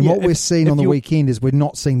 And what we're seeing on the weekend is we're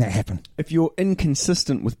not seeing that happen. If you're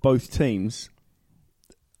inconsistent with both teams,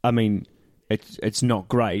 I mean, it's not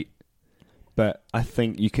great, but I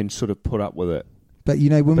think you can sort of put up with it. But,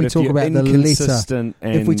 you know, when we talk about the letter,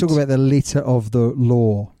 if we talk about the letter of the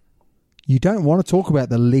law, you don't want to talk about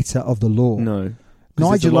the letter of the law. No.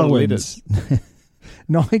 Nigel Owens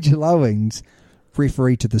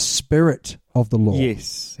referee to the spirit of the law.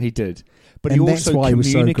 Yes, he did. But And he that's also why he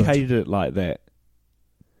was so good. communicated it like that.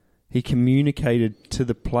 He communicated to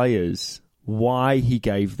the players why he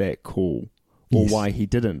gave that call or Yes. why he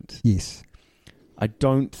didn't. Yes. I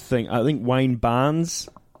think Wayne Barnes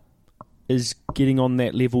is getting on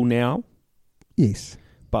that level now, Yes.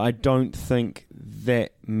 but I don't think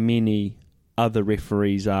that many other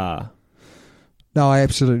referees are. No, I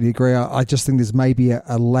absolutely agree. I just think there's maybe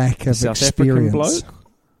a lack of South experience. African bloke?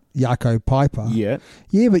 Jaco Piper. Yeah.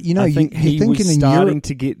 Yeah, but you know, I think he was in starting Europe,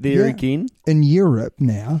 to get there again. In Europe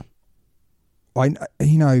now,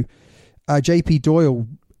 JP Doyle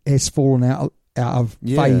has fallen out of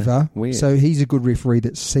favour. Weird. So he's a good referee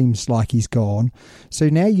that seems like he's gone. So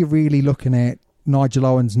now you're really looking at Nigel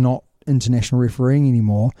Owens not international refereeing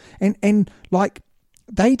anymore. And like,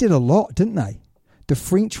 they did a lot, didn't they? The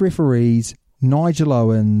French referees, Nigel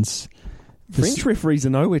Owens. French referees are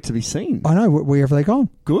nowhere to be seen. I know, where have they gone?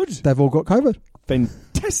 Good. They've all got COVID.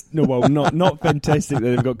 Fantastic. No, well, not fantastic that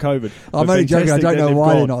they've got COVID. I'm but only joking. I fantastic don't that know they've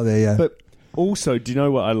why they're gone. not there. Yeah. But also, do you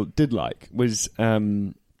know what I did like was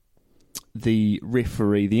the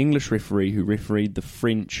referee, the English referee who refereed the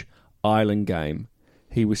French Ireland game.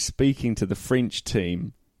 He was speaking to the French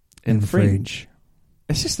team in French.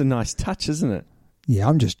 It's just a nice touch, isn't it? Yeah,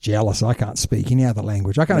 I'm just jealous. I can't speak any other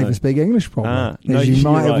language. I can't even speak English properly, as you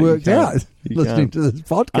you're might have right, worked you out can't. You listening can't. to this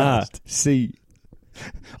podcast. See.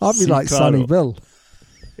 I'd be like claro. Sonny Bill.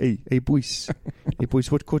 Hey, boys. Hey,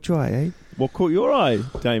 boys, what caught your eye, eh? What caught your eye,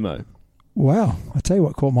 Damo? Wow, I tell you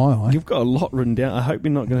what caught my eye. You've got a lot written down. I hope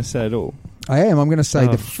you're not going to say it all. I am. I'm going to say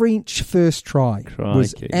the French first try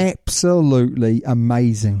was Crikey. absolutely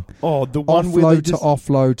amazing. Oh, the one where they Offload to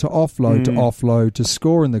offload to offload to offload to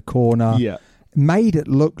score in the corner. Yeah. Made it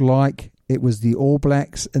look like it was the All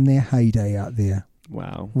Blacks in their heyday out there.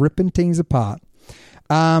 Wow. Ripping teams apart.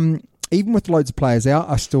 Even with loads of players out,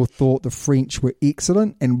 I still thought the French were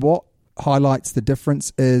excellent. And what highlights the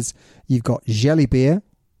difference is you've got Jalibert,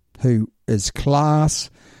 who is class,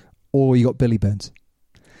 or you got Billy Burns.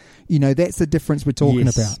 You know, that's the difference we're talking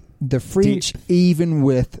about. The French, even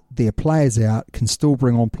with their players out, can still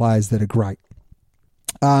bring on players that are great.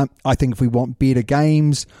 I think if we want better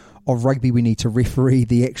games of rugby, we need to referee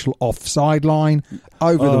the actual offside line.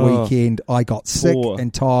 Over the weekend, I got sick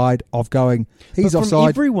and tired of going, he's offside.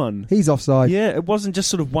 Everyone. He's offside. Yeah, it wasn't just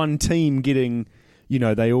sort of one team getting, you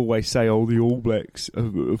know, they always say, oh, the All Blacks are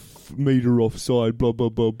a metre offside, blah, blah,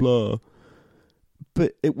 blah, blah.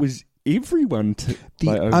 But it was everyone.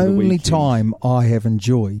 The only time I have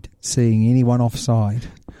enjoyed seeing anyone offside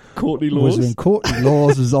Courtney Laws was when Courtney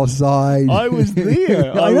Laws was offside. I was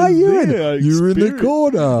there. I know you were. You were in the experienced.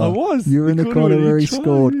 corner. I was. You were in the corner where he tried,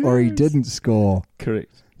 scored or he yes. didn't score.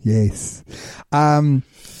 Correct. Yes.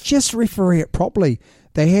 Just referee it properly.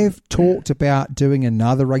 They have talked about doing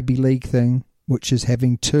another rugby league thing, which is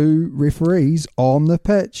having two referees on the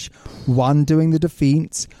pitch, one doing the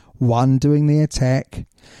defence, one doing the attack.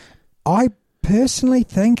 I personally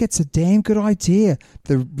think it's a damn good idea.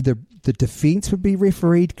 The defence would be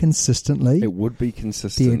refereed consistently. It would be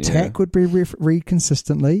consistent. The attack would be refereed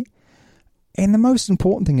consistently. And the most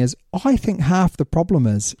important thing is, I think half the problem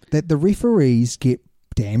is that the referees get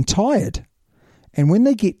damn tired. And when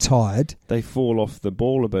they get tired, they fall off the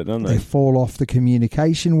ball a bit, don't they? They fall off the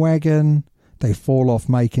communication wagon. They fall off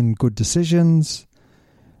making good decisions.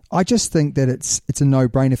 I just think that it's a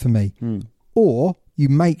no-brainer for me. Or you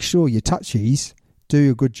make sure your touchies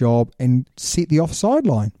do a good job and set the offside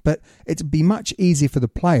line. But it'd be much easier for the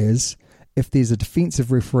players if there's a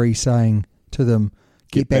defensive referee saying to them,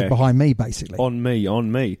 get back behind me, basically. On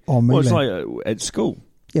me. Well, it's like at school.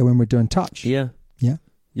 Yeah, when we're doing touch. Yeah. Yeah.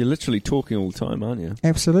 You're literally talking all the time, aren't you?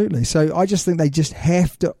 Absolutely. So I just think they just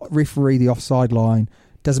have to referee the offside line.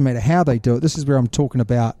 Doesn't matter how they do it. This is where I'm talking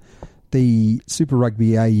about the Super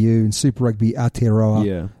Rugby AU and Super Rugby Aotearoa.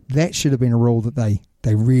 Yeah. That should have been a rule that they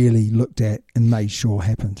really looked at and made sure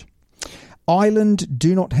happened. Ireland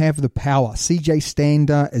do not have the power. CJ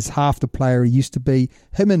Stander is half the player he used to be.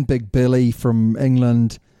 Him and Big Billy from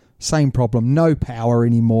England, same problem. No power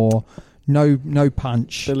anymore. No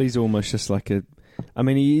punch. Billy's almost just like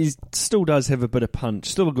he still does have a bit of punch.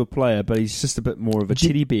 Still a good player, but he's just a bit more of a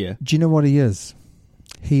teddy bear. Do you know what he is?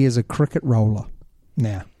 He is a cricket roller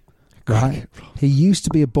now. Right? He used to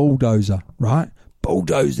be a bulldozer, right?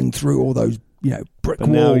 Bulldozing through all those, brick but walls.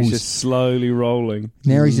 Now he's just slowly rolling.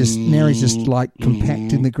 Now he's just like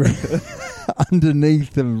compacting the ground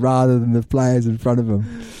underneath him rather than the players in front of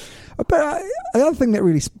him. But the other thing that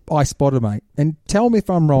really I spotted, mate, and tell me if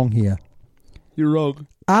I'm wrong here. You're wrong.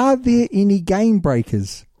 Are there any game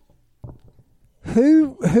breakers?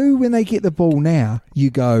 Who when they get the ball now, you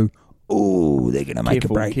go, oh, they're going to make a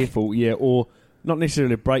break. Careful, yeah. Or not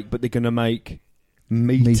necessarily a break, but they're going to make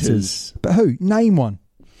meters. But who? Name one.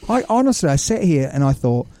 I sat here and I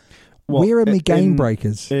thought, where are my game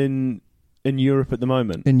breakers? In Europe at the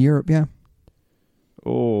moment? In Europe, yeah.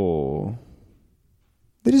 Oh.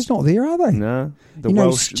 They're just not there, are they? No.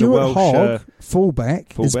 Stuart Hogg,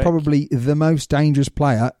 fullback, is probably the most dangerous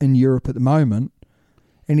player in Europe at the moment.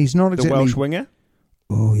 And he's not exactly... The Welsh winger?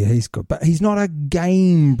 Oh, yeah, he's good. But he's not a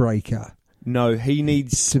game breaker. No, he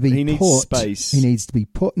needs to be needs space. He needs to be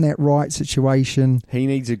put in that right situation. He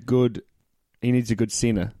needs a good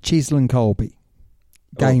centre. Cheslin Colby,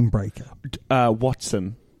 game breaker.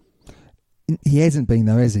 Watson. He hasn't been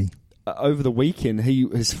though, has he? Over the weekend,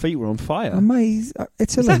 his feet were on fire. Mate,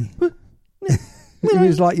 Italy. He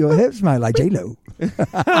was like your hips, mate, like J-Lo.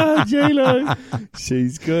 J-Lo,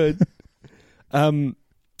 she's good.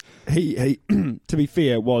 He to be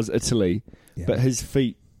fair, was Italy, but his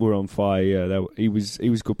feet were on fire. Yeah, he was a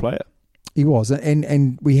good player. He was,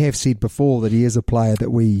 and we have said before that he is a player that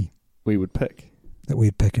we would pick, that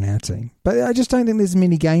we'd pick in our team. But I just don't think there's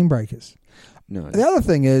many game breakers. No. The other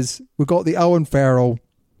thing is we've got the Owen Farrell,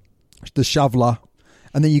 the shoveler,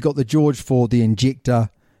 and then you got the George Ford, the injector,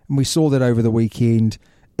 and we saw that over the weekend.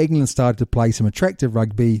 England started to play some attractive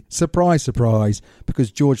rugby. Surprise, surprise,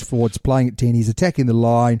 because George Ford's playing at 10. He's attacking the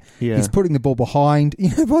line. Yeah. He's putting the ball behind. You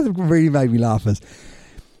know what really made me laugh is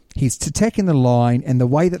he's attacking the line, and the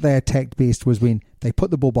way that they attacked best was when they put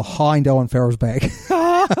the ball behind Owen Farrell's back.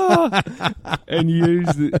 And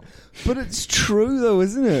used it. But it's true, though,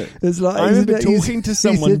 isn't it? It's like, I remember talking to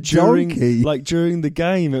someone during the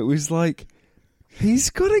game. It was like, he's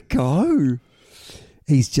got to go.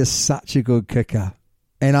 He's just such a good kicker.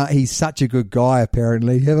 And he's such a good guy,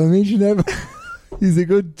 apparently. Have I mentioned that? He's a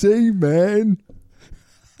good team, man.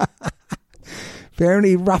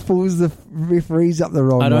 Apparently he ruffles the referees up the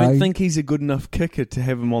wrong way. I don't think he's a good enough kicker to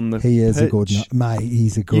have him on the pitch. He is a good enough. Mate,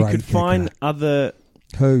 he's a great kicker. You could find other...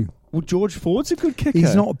 Who? Well, George Ford's a good kicker.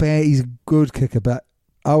 He's not bad. He's a good kicker, but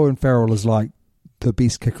Owen Farrell is like the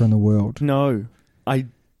best kicker in the world. No, I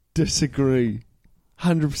disagree.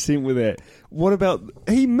 100% with that. What about...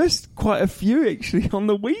 He missed quite a few, actually, on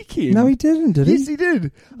the weekend. No, he didn't, did he? Yes, he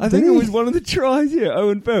did. I think it was one of the tries,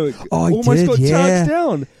 Owen Farrell. Oh, he almost did, got charged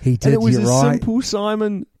down. He did, and it was you're a right. simple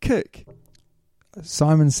Simon kick.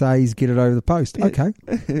 Simon says get it over the post. Okay.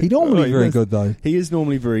 He's normally very good, though. He is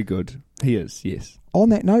normally very good. He is, yes. On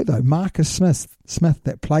that note, though, Marcus Smith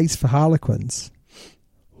that plays for Harlequins.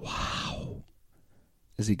 Wow.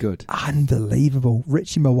 Is he good? Unbelievable.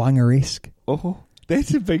 Richie Mwanga-esque. Oh,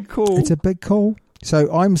 that's a big call. It's a big call.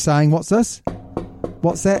 So I'm saying, what's this?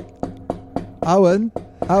 What's that? Owen,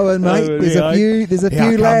 mate. There's a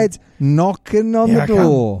few lads knocking on the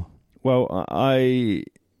door. Well,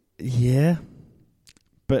 yeah.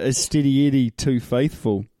 But is Steady Eddie too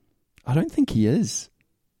faithful? I don't think he is.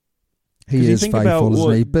 He is faithful,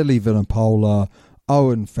 isn't he? Billy Vunipola,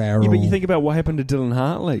 Owen Farrell. Yeah, but you think about what happened to Dylan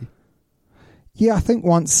Hartley. Yeah, I think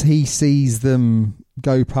once he sees them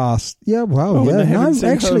go past... Yeah, well, yeah. No,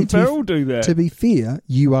 actually, do that. To be fair,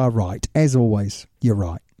 you are right. As always, you're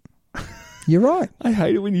right. You're right. I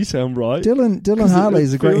hate it when you say I'm right. Dylan Hartley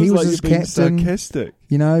is a great... He was his captain. Sarcastic.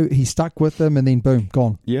 You know, he stuck with them and then boom,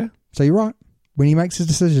 gone. Yeah. So you're right. When he makes his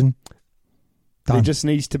decision, done. There just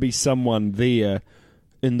needs to be someone there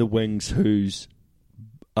in the wings who's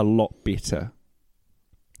a lot better.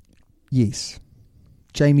 Yes.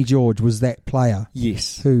 Jamie George was that player.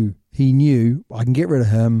 Yes. Who he knew, I can get rid of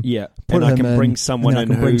him. Yeah. And I can bring someone in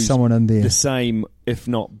who's there. The same, if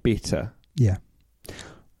not better. Yeah.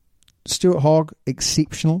 Stuart Hogg,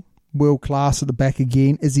 exceptional. World class at the back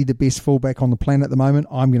again. Is he the best fullback on the planet at the moment?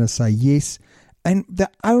 I'm going to say yes. And the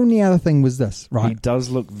only other thing was this, right? He does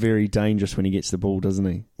look very dangerous when he gets the ball, doesn't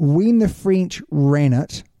he? When the French ran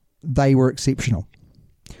it, they were exceptional.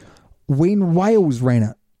 When Wales ran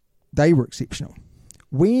it, they were exceptional.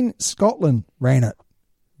 When Scotland ran it,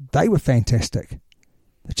 they were fantastic.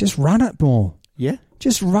 Just run it more. Yeah.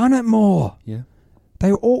 Just run it more. Yeah.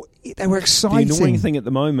 They were exciting. The annoying thing at the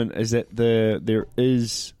moment is that the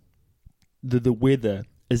weather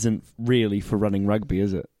isn't really for running rugby,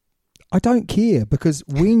 is it? I don't care, because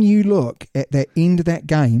when you look at that end of that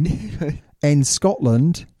game and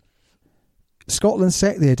Scotland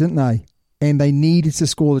sat there, didn't they? And they needed to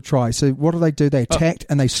score the try. So what do? They attacked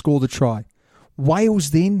and they scored the try.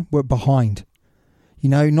 Wales then were behind. You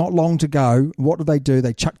know, not long to go. What do?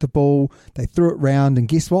 They chucked the ball, they threw it round, and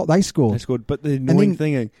guess what? They scored. They scored. But the annoying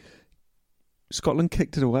thing, Scotland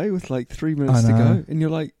kicked it away with like 3 minutes to go. And you're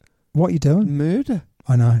like, what are you doing? Murder.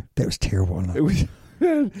 I know. That was terrible, wasn't it? It was...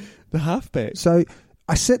 The halfback. So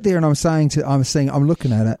I sit there and I'm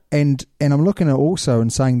looking at it, and I'm looking at it also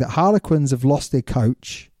and saying that Harlequins have lost their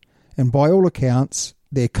coach, and by all accounts,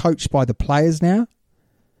 they're coached by the players now,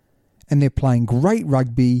 and they're playing great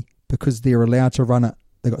rugby because they're allowed to run it.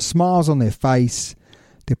 They've got smiles on their face.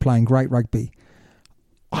 They're playing great rugby.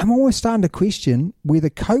 I'm always starting to question whether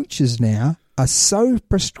coaches now are so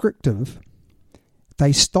prescriptive,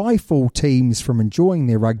 they stifle teams from enjoying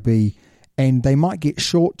their rugby, and they might get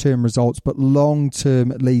short-term results, but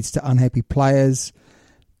long-term it leads to unhappy players.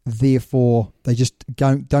 Therefore, they just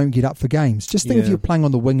don't get up for games. Just think if you're playing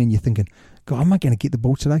on the wing and you're thinking, God, am I going to get the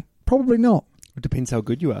ball today? Probably not. It depends how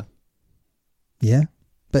good you are. Yeah.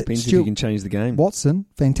 But depends if you can change the game. Watson,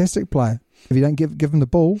 fantastic player. If you don't give him the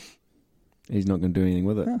ball, he's not going to do anything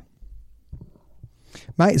with it. Yeah.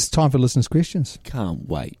 Mate, it's time for listeners' questions. Can't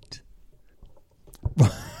wait.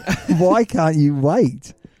 Why can't you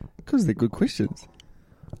wait? Because they're good questions.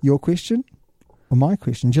 Your question or my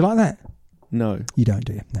question? Do you like that? No. You don't,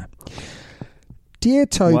 do you? No. Dear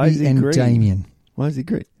Toby and green? Damien. Why is he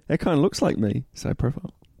green? That kind of looks like me. Side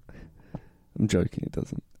profile. I'm joking, it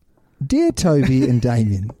doesn't. Dear Toby and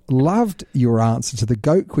Damien, loved your answer to the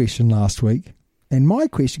GOAT question last week, and my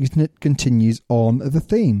question continues on the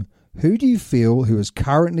theme. Who do you feel who is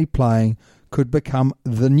currently playing could become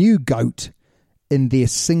the new GOAT in their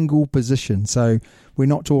single position? So we're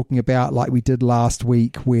not talking about like we did last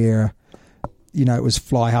week where, you know, it was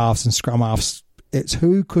fly halves and scrum halves. It's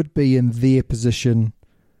who could be in their position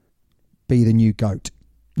be the new GOAT.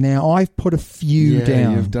 Now I've put a few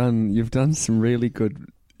down. You've done some really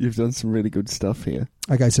good stuff here.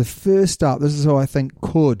 Okay, so first up, this is who I think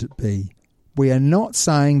could be. We are not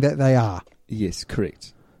saying that they are. Yes,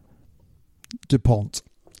 correct. DuPont.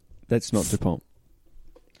 That's not DuPont.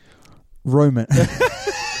 Roman.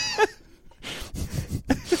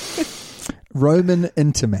 Roman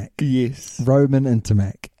Intermac. Yes. Roman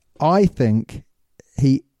Intermac. I think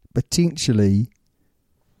he's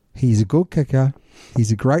a good kicker,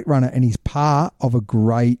 he's a great runner, and he's part of a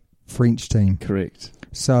great French team. Correct.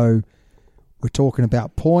 So we're talking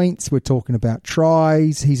about points, we're talking about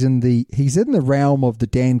tries. He's in the realm of the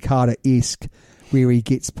Dan Carter-esque, where he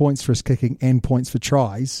gets points for his kicking and points for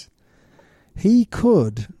tries. He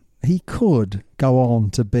could go on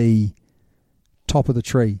to be top of the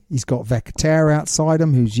tree. He's got Vakatar outside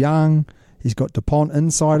him, who's young. He's got DuPont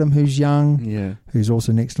inside him, who's young, who's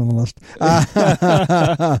also next on the list.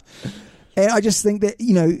 And I just think that,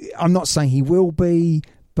 you know, I'm not saying he will be,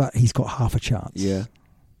 but he's got half a chance. Yeah.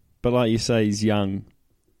 But like you say, he's young.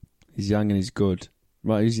 He's young and he's good.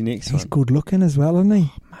 Right, who's your next one? He's good looking as well, isn't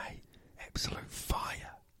he? Oh, mate, absolute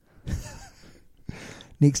fire.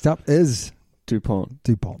 Next up is DuPont.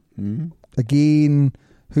 Mm-hmm. Again,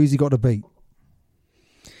 who's he got to beat?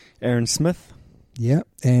 Aaron Smith. Yeah,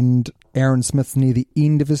 and Aaron Smith's near the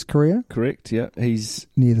end of his career. Correct, yeah. He's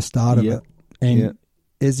near the start of it. And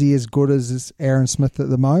is he as good as Aaron Smith at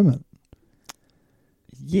the moment?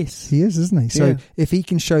 Yes. He is, isn't he? So if he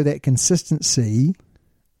can show that consistency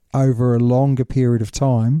over a longer period of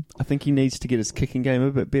time... I think he needs to get his kicking game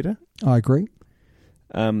a bit better. I agree.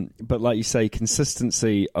 But like you say,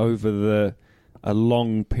 consistency over a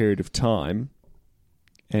long period of time,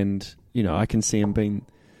 and, you know, I can see him being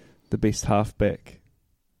the best halfback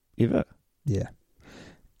ever. Yeah.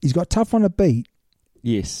 He's got tough on a beat.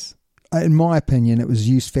 Yes. In my opinion, it was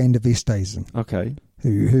Joos van der Westhuizen. Okay.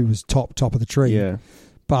 Who was top of the tree. Yeah.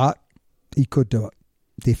 But he could do it.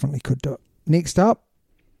 Definitely could do it. Next up,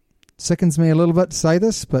 sickens me a little bit to say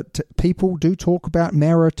this, but people do talk about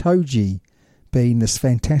Maratoji being this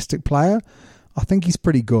fantastic player. I think he's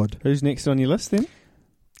pretty good. Who's next on your list then?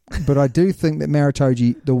 But I do think that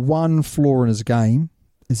Maratoji, the one flaw in his game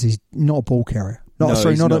is he's not a ball carrier.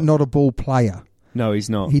 Not a ball player. No, he's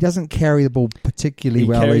not. He doesn't carry the ball particularly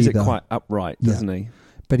well either. He carries it quite upright, doesn't he?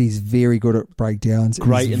 But he's very good at breakdowns.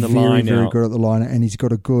 Great he's in the line very out. Good at the line, and he's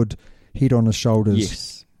got a good head on his shoulders.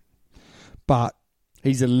 Yes. But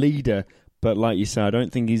he's a leader, but like you say, I don't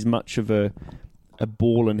think he's much of a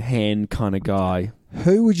ball in hand kind of guy.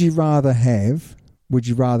 Who would you rather have? Would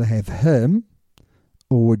you rather have him,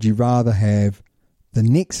 or would you rather have the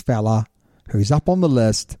next fella who's up on the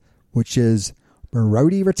list, which is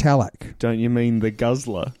Marodi Retallick? Don't you mean the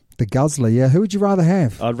guzzler? The guzzler, yeah. Who would you rather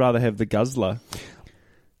have? I'd rather have the guzzler.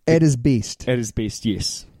 At his best. At his best,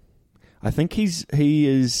 yes. I think he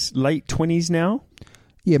is late 20s now.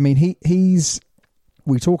 Yeah, I mean, he's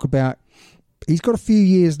got a few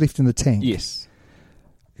years left in the tank. Yes.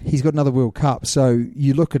 He's got another World Cup. So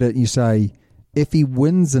you look at it and you say, if he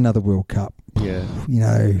wins another World Cup, you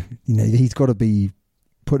know, he's got to be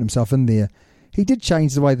putting himself in there. He did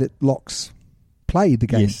change the way that Locks played the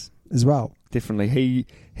game as well. definitely.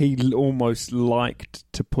 He almost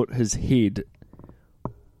liked to put his head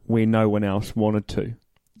where no one else wanted to.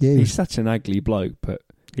 Yeah, he's such an ugly bloke, but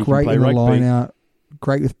he great can play in the rugby. line out,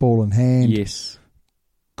 great with ball in hand. Yes.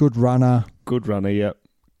 Good runner. Good runner, yep.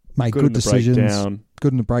 Made good decisions. Breakdown.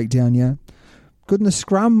 Good in the breakdown, yeah. Good in the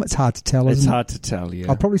scrum. It's hard to tell, isn't it? It's hard to tell,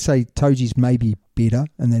 yeah. I'd probably say Toji's maybe better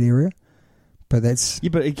in that area, but that's... Yeah,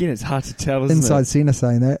 but again, it's hard to tell, isn't inside it? centre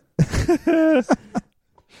saying that.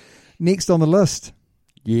 Next on the list.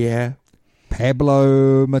 Yeah.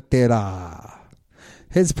 Pablo Matera.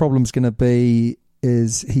 His problem's going to be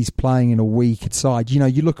is he's playing in a weak side. You know,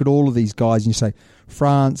 you look at all of these guys and you say,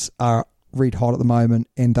 France are red hot at the moment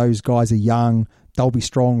and those guys are young. They'll be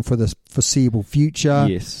strong for the foreseeable future.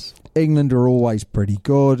 Yes. England are always pretty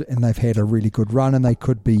good and they've had a really good run and they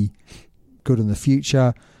could be good in the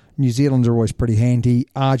future. New Zealand are always pretty handy.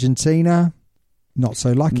 Argentina, not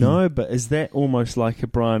so lucky. No, but is that almost like a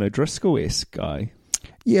Brian O'Driscoll-esque guy?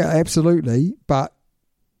 Yeah, absolutely. But,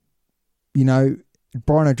 you know,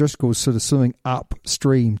 Brian O'Driscoll's sort of swimming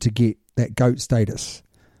upstream to get that GOAT status.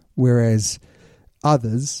 Whereas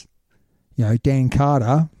others, you know, Dan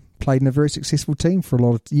Carter played in a very successful team for a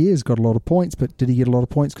lot of years, got a lot of points, but did he get a lot of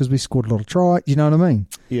points because we scored a lot of tries? You know what I mean?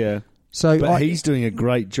 Yeah. So but he's doing a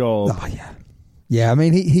great job. Oh, yeah. Yeah, I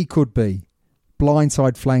mean, he could be.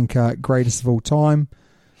 Blindside flanker, greatest of all time.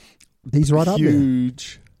 He's right up there.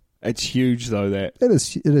 Huge. It's huge, though, that. It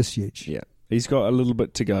is huge. Yeah. He's got a little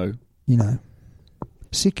bit to go. You know.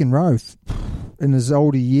 Second row. In his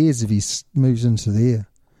older years, if he moves into there.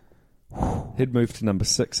 He'd move to number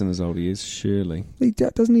 6 in his older years, surely.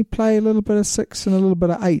 Doesn't he play a little bit of 6 and a little bit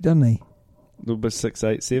of 8, doesn't he? A little bit 6,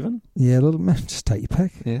 8, 7? Yeah, a little bit. Just take your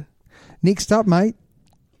pick. Yeah. Next up, mate.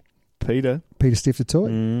 Peter Steph-Toy.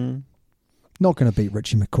 Not going to beat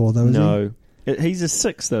Richie McCaw, though, is he? No. He's a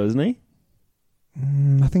 6, though, isn't he?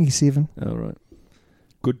 I think he's 7. Oh, right.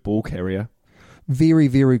 Good ball carrier. Very,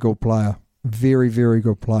 very good player. Very, very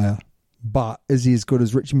good player. But is he as good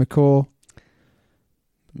as Richie McCaw?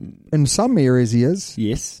 In some areas he is.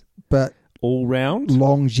 Yes. But all round?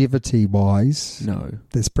 Longevity-wise, no.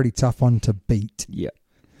 That's a pretty tough one to beat. Yeah.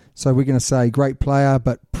 So we're going to say great player,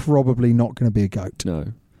 but probably not going to be a GOAT.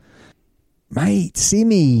 No. Mate,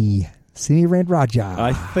 Semi Radradra.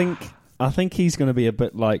 I think he's going to be a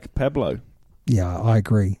bit like Pablo. Yeah, I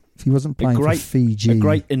agree. If he wasn't playing for Fiji. A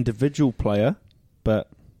great individual player, but...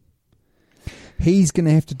 He's going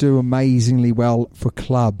to have to do amazingly well for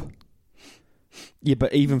club. Yeah,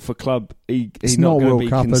 but even for club, he's not going to World be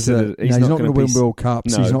Cup, considered... He's not going to win World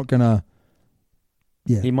Cups. No. He's not going to...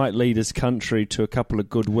 Yeah. He might lead his country to a couple of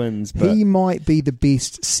good wins, but... He might be the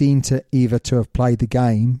best centre ever to have played the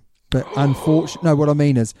game, but unfortunately... No, what I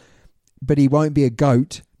mean is... But he won't be a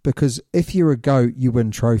GOAT, because if you're a GOAT, you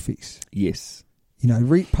win trophies. Yes. You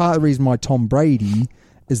know, part of the reason why Tom Brady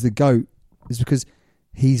is the GOAT is because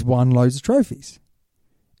he's won loads of trophies.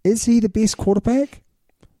 Is he the best quarterback?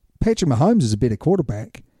 Patrick Mahomes is a better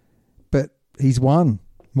quarterback, but he's won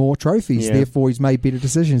more trophies. Yeah. Therefore, he's made better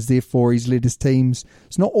decisions. Therefore, he's led his teams.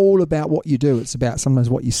 It's not all about what you do. It's about sometimes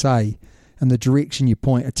what you say and the direction you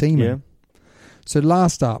point a team in. So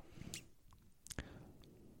last up,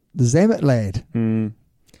 the Zammit lad.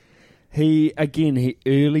 He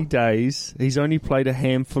early days, he's only played a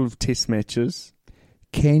handful of test matches.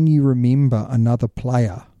 Can you remember another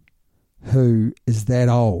player who is that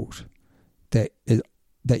old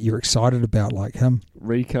that you're excited about like him?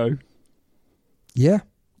 Rico. Yeah,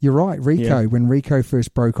 you're right. Rico. Yeah. When Rico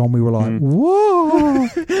first broke on, we were like, whoa.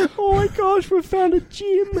 Oh my gosh, we found a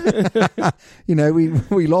gem. You know,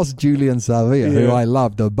 we lost Julian Savia, who I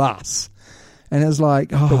loved, a bus. And it was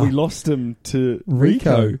like, oh, but we lost him to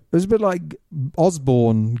Rico. It was a bit like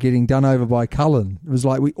Osborne getting done over by Cullen. It was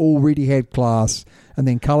like we already had class, and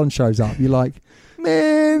then Cullen shows up. You're like,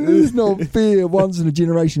 man, this is not fair. Once in a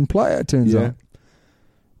generation player, it turns out.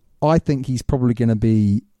 I think he's probably going to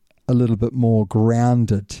be a little bit more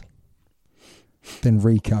grounded than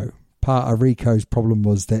Rico. Part of Rico's problem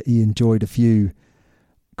was that he enjoyed a few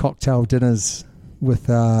cocktail dinners with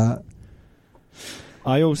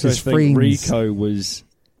I also his think friends. Rico was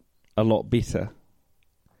a lot better,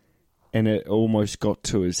 and it almost got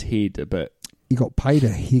to his head a bit. He got paid a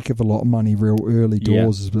heck of a lot of money real early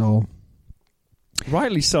doors as well.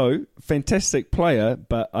 Rightly so. Fantastic player,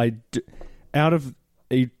 but out of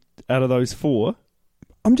those four...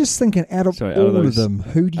 I'm just thinking, out of all of them,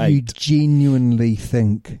 who do you genuinely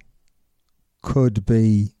think could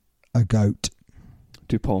be a GOAT?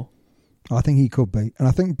 Dupont. I think he could be. And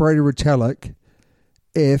I think Brady Retallick,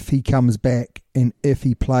 if he comes back and if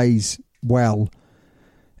he plays well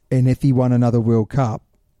and if he won another World Cup,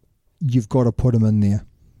 you've got to put him in there.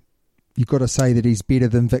 you've got to say that he's better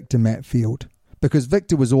than Victor Matfield. Because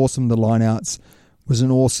Victor was awesome, the lineouts, was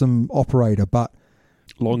an awesome operator, but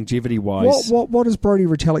longevity-wise... What does Brodie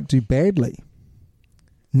Retallick do badly?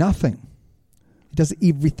 Nothing. He does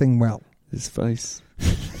everything well. His face.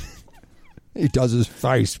 He does his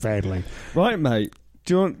face badly. Right, mate.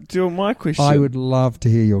 Do you want my question? I would love to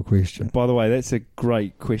hear your question. By the way, that's a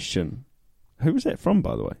great question. Who was that from,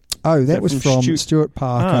 by the way? Oh, that was from Stuart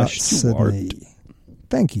Parker, Stuart. Sydney.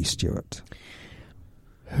 Thank you, Stuart.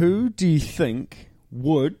 Who do you think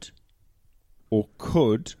would or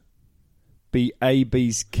could be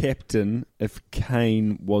AB's captain if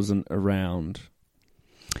Kane wasn't around?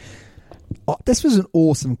 Oh, this was an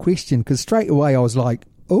awesome question because straight away I was like,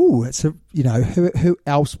 oh, it's a, you know, who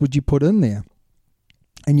else would you put in there?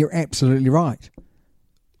 And you're absolutely right.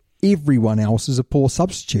 Everyone else is a poor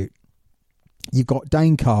substitute. You've got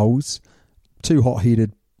Dane Coles, too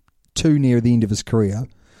hot-headed, too near the end of his career.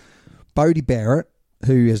 Bodie Barrett,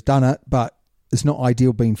 who has done it, but it's not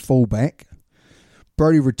ideal being fullback.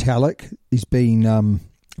 Brodie Retallick, he's been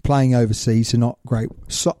playing overseas, so not great.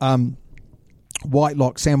 So, Sam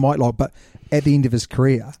Whitelock, but at the end of his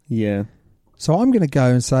career. Yeah. So I'm going to go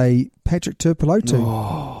and say Patrick Tuipulotu.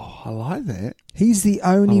 Oh, I like that. He's the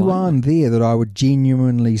only one there that I would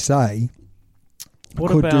genuinely say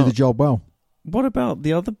could do the job well. What about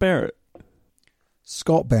the other Barrett?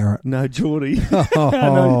 Scott Barrett. No, Geordie.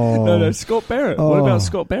 Oh. No, Scott Barrett. What about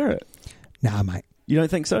Scott Barrett? Nah, mate. You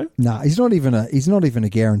don't think so? Nah, he's not even a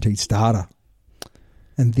guaranteed starter.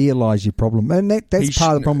 And there lies your problem. And that's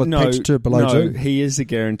part of the problem with Patrick Tuipulotu. No, he is a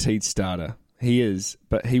guaranteed starter. He is,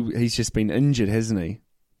 but he's just been injured, hasn't he?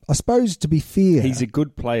 I suppose, to be fair, he's a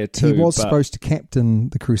good player too. He was supposed to captain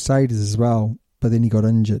the Crusaders as well, but then he got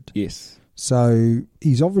injured. Yes. So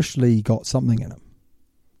he's obviously got something in him.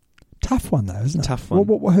 Tough one, though, isn't it? Tough one.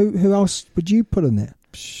 Who else would you put in there?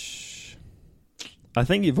 I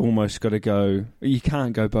think you've almost got to go... You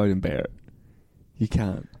can't go Beauden Barrett. You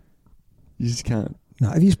can't. You just can't.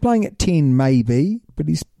 No, if he's playing at 10, maybe, but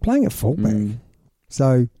he's playing at fullback.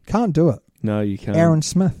 So, can't do it. No, you can't. Aaron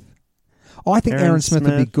Smith. I think Aaron Smith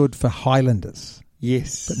would be good for Highlanders.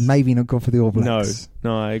 Yes. But maybe not good for the All Blacks.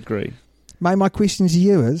 No, I agree. Mate, my question to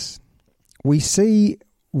you is, we see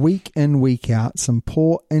week in, week out, some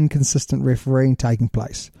poor, inconsistent refereeing taking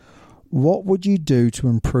place. What would you do to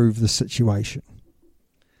improve the situation?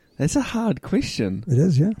 That's a hard question. It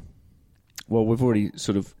is, yeah. Well, we've already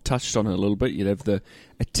sort of touched on it a little bit. You'd have the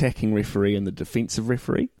attacking referee and the defensive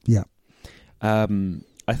referee. Yeah. I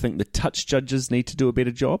think the touch judges need to do a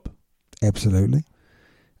better job. Absolutely.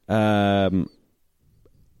 Maybe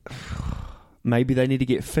they need to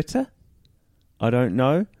get fitter. I don't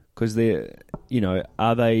know. Because they're,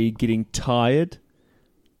 are they getting tired?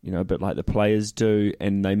 A bit like the players do,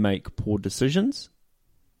 and they make poor decisions?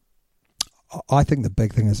 I think the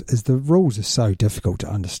big thing is the rules are so difficult to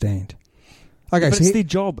understand. Okay, but it's their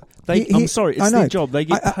job. I'm sorry, it's their job. They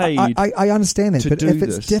get paid. I understand that, but if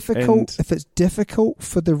it's difficult, if it's difficult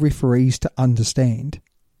for the referees to understand,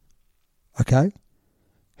 okay,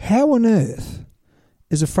 how on earth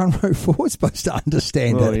is a front row forward supposed to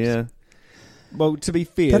understand it? Oh yeah. Well, to be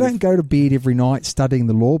fair, they don't go to bed every night studying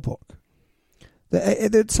the law book.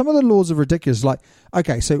 Some of the laws are ridiculous. Like,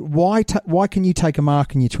 okay, so why can you take a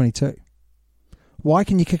mark in your 22? Why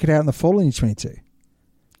can you kick it out in the full in your 22?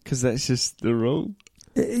 Because that's just the rule.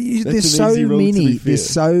 There's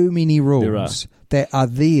so many rules that are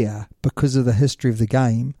there because of the history of the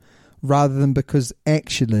game, rather than because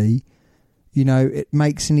actually, it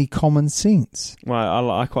makes any common sense. Well,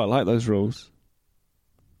 I quite like those rules.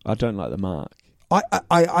 I don't like the mark.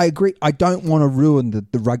 I agree. I don't want to ruin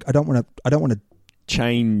the rugby. I don't want to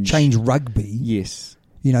change rugby. Yes.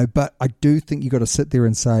 But I do think you've got to sit there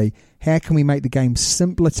and say, how can we make the game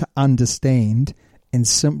simpler to understand and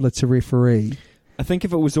simpler to referee? I think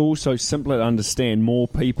if it was also simpler to understand, more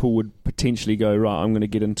people would potentially go, right, I'm going to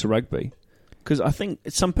get into rugby. Because I think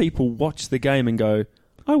some people watch the game and go,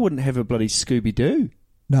 I wouldn't have a bloody Scooby-Doo.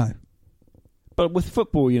 No. But with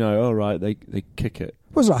football, all right, they kick it.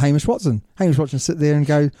 It was like Hamish Watson. Hamish Watson sit there and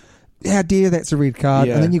go, how dare that's a red card.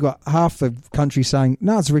 Yeah. And then you've got half the country saying,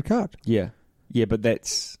 no, it's a red card. Yeah. Yeah, but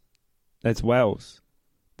that's Wales.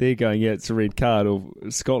 They're going, yeah, it's a red card. Or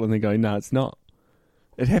Scotland, they're going, no, it's not.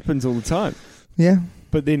 It happens all the time. Yeah.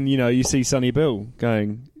 But then, you see Sonny Bill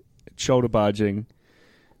going, shoulder barging.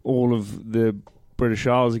 All of the British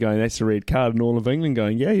Isles are going, that's a red card. And all of England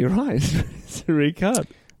going, yeah, you're right. It's a red card.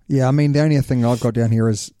 Yeah, I mean, the only thing I've got down here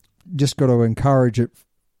is just got to encourage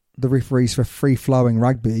the referees for free-flowing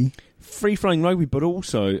rugby. Free-flowing rugby, but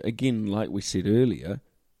also, again, like we said earlier,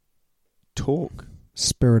 talk.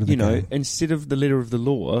 Spirit of the game. Instead of the letter of the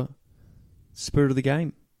law, Spirit of the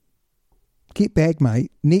game. Get back,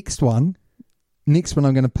 mate. Next one I'm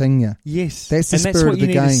going to ping you. Yes. That's the spirit what of the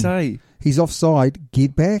you game. need to say. He's offside.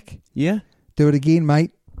 Get back. Yeah. Do it again,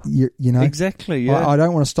 mate. You know. Exactly, yeah. I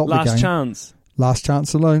don't want to stop the game. Last chance. Last chance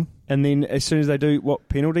saloon. And then as soon as they do,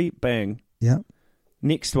 penalty? Bang. Yeah.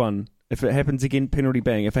 Next one. If it happens again, penalty,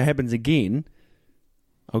 bang. If it happens again,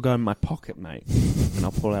 I'll go in my pocket, mate, and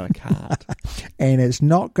I'll pull out a card. And it's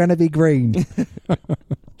not going to be green. We've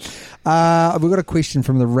got a question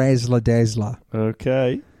from the Razzler Dazzler.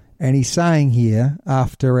 Okay. And he's saying here,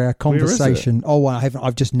 after our conversation... Oh, I haven't.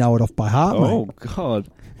 I just know it off by heart, mate. Oh, God.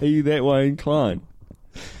 Are you that way inclined?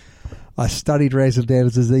 I studied Razzler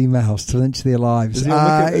Dazzler's emails to lynch their lives. Is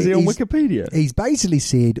he on Wikipedia? He's basically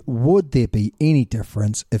said, would there be any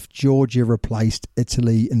difference if Georgia replaced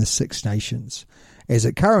Italy in the Six Nations? As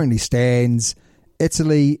it currently stands,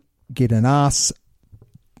 Italy get a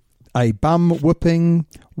bum whipping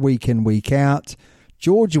week in, week out.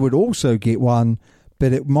 Georgia would also get one,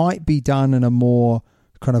 but it might be done in a more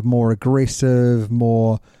aggressive,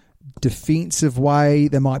 more defensive way.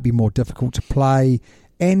 They might be more difficult to play.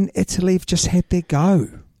 And Italy have just had their go.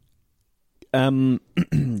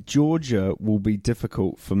 Georgia will be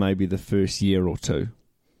difficult for maybe the first year or two.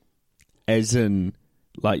 As in,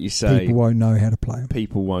 like you say... People won't know how to play them.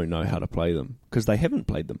 People won't know how to play them because they haven't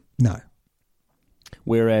played them. No.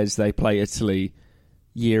 Whereas they play Italy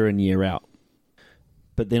year in, year out.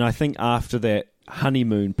 But then I think after that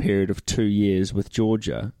honeymoon period of 2 years with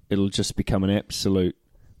Georgia, it'll just become an absolute...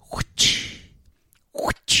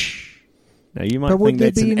 Now you might think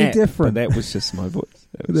that's an app, but that was just my voice.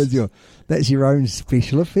 That's your own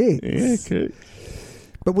special effect. Yeah, okay.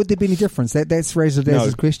 But would there be any difference? That's Razzler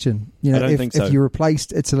Dazzler's question. You know, I don't think so. If you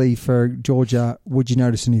replaced Italy for Georgia, would you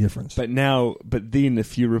notice any difference? But then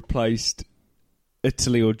if you replaced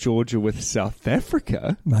Italy or Georgia with South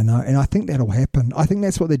Africa, I know, and I think that'll happen. I think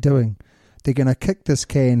that's what they're doing. They're going to kick this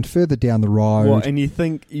can further down the road. What, and you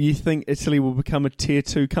think Italy will become a tier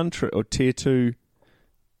 2 country or tier 2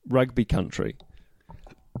 rugby country?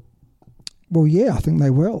 Well, yeah, I think they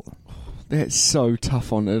will. That's so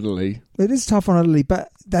tough on Italy. It is tough on Italy, but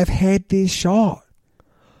they've had their shot.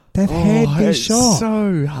 They've had their shot.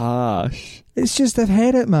 So harsh. It's just they've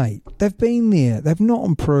had it, mate. They've been there. They've not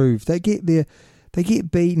improved. They get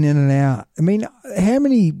beaten in and out. I mean, how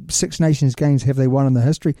many Six Nations games have they won in the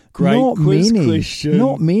history? Great not quiz many. question.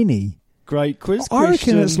 Not many. Great quiz I question.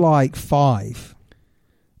 reckon it's like 5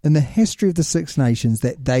 in the history of the Six Nations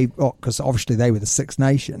that because obviously they were the Six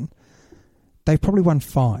Nation. They've probably won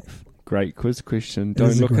 5. Great quiz question.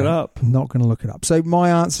 Don't look it up. I'm not going to look it up. So my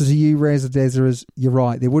answer to you, Razzler Dazzler, is you're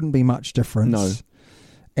right. There wouldn't be much difference. No.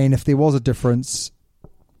 And if there was a difference,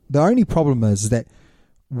 the only problem is that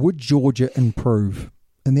would Georgia improve?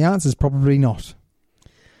 And the answer is probably not.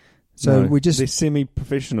 So they're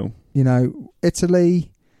semi-professional. You know,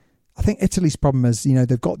 Italy, I think Italy's problem is, you know,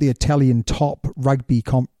 they've got the Italian top rugby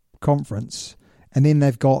conference, and then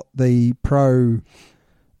they've got the Pro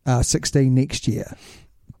 16 next year.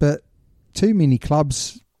 But too many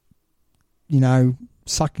clubs, you know,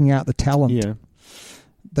 sucking out the talent. Yeah.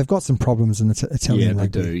 They've got some problems in the Italian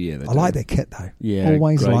rugby. They do. Yeah, they do. I like their kit, though. Yeah,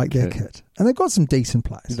 always like their kit. And they've got some decent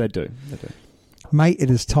players. They do. Mate, it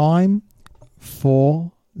is time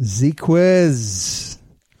for the quiz.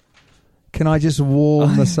 Can I just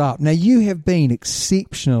warm this up? Now, you have been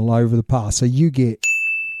exceptional over the past, so you get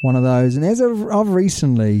one of those. And as of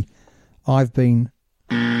recently, I've been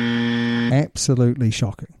absolutely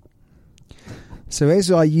shocking. So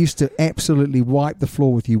as I used to absolutely wipe the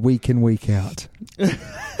floor with you week in, week out.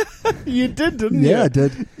 You did, didn't you? Yeah, I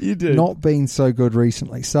did. You did. Not been so good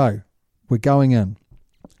recently. So we're going in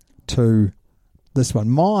to this one.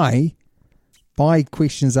 My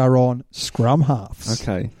questions are on scrum halves.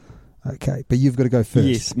 Okay, but you've got to go first.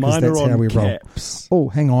 Yes, mine are on caps. Roll. Oh,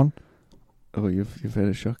 hang on. Oh, you've had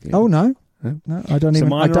a shock. Yeah. Oh no, huh? No, I don't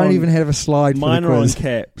even have a slide. Mine for the quiz. are on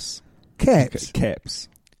caps. Caps. Okay, caps.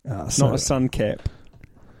 So not a sun cap,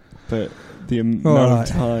 but the amount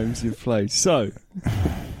of times you've played. So,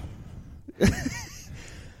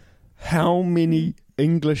 how many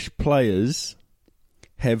English players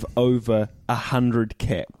have over 100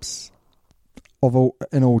 caps?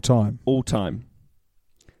 In all time? All time.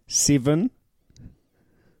 7.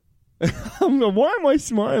 Why am I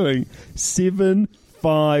smiling? 7,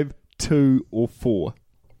 5, 2, or 4?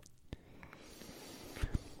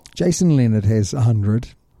 Jason Leonard has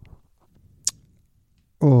 100.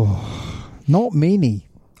 Oh, not many.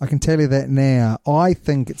 I can tell you that now. I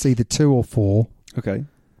think it's either 2 or 4. Okay.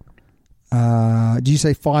 Do you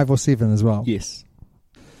say 5 or 7 as well? Yes.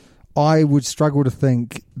 I would struggle to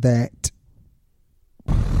think that...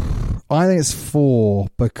 I think it's 4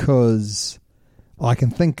 because I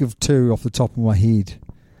can think of 2 off the top of my head.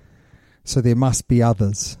 So there must be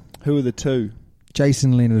others. Who are the 2?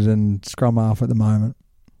 Jason Leonard and scrum half at the moment.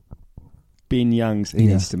 Ben Youngs, he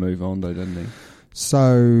needs to move on though, doesn't he?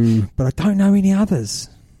 So, but I don't know any others.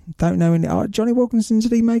 Don't know any. Johnny Wilkinson,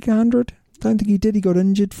 did he make 100? Don't think he did. He got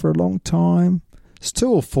injured for a long time. It's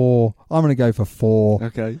 2 or 4. I'm going to go for 4.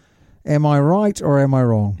 Okay. Am I right or am I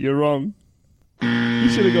wrong? You're wrong. You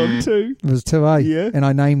should have gone 2. It was 2, eh? Yeah. And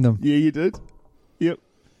I named them. Yeah, you did. Yep.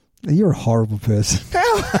 You're a horrible person.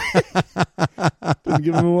 Didn't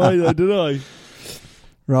give them away though, did I?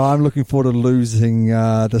 Right, I'm looking forward to losing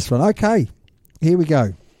this one. Okay, here we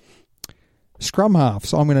go. Scrum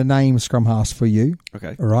halves. I'm going to name scrum halves for you.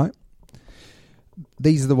 Okay. All right.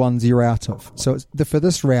 These are the ones you're out of. So for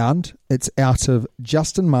this round, it's out of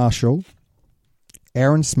Justin Marshall,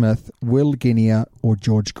 Aaron Smith, Will Guinea, or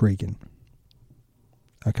George Gregan.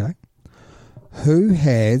 Okay. Who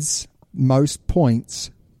has most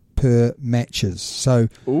points per matches? So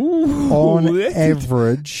on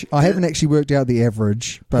average, I haven't actually worked out the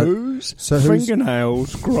average, but whose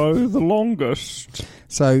fingernails grow the longest?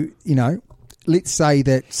 So, let's say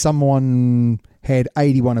that someone had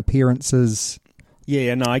 81 appearances.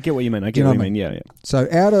 Yeah, no, I get what you mean. I get what you mean. Yeah. So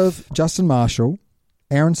out of Justin Marshall,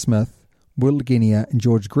 Aaron Smith, Will Guinea, and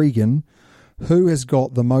George Gregan, who has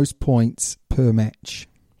got the most points per match?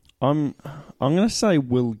 I'm going to say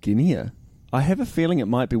Will Guinea. I have a feeling it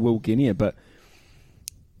might be Will Guinea, but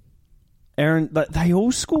Aaron, they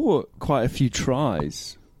all score quite a few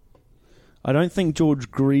tries. I don't think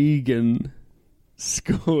George Gregan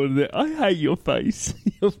scored that. I hate your face.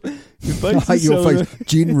 Your face I hate your face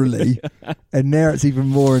generally, and now it's even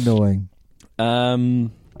more annoying. Yeah,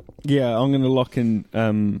 I'm going to lock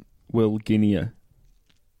in Will Guinea.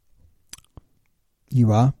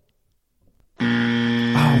 You are?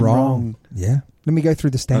 Wrong. Yeah. Let me go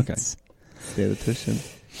through the stats. Okay. Statistician.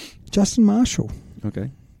 Justin Marshall. Okay.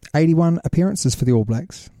 81 appearances for the All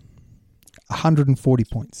Blacks. 140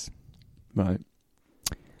 points. Right.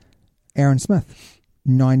 Aaron Smith.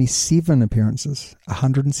 97 appearances.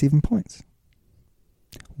 107 points.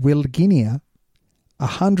 Will Guinea.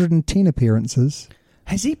 110 appearances.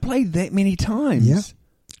 Has he played that many times? Yeah.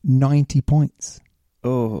 90 points.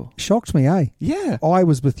 Oh. Shocked me, eh? Yeah. I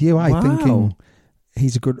was with you, Wow. thinking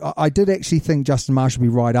he's a good... I did actually think Justin Marshall would be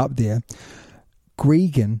right up there.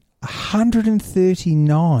 Gregan,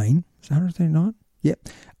 139. Is it 139? Yep.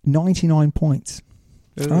 99 points.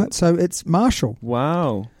 All right, so it's Marshall.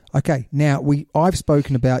 Wow. Okay, now I've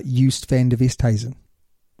spoken about Joost van der Westhuizen,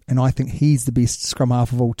 and I think he's the best scrum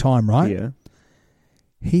half of all time, right? Yeah.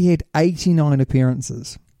 He had 89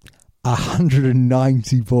 appearances,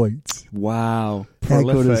 190 points. Wow. How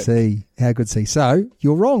good is he? How good is he? So,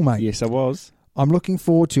 you're wrong, mate. Yes, I was. I'm looking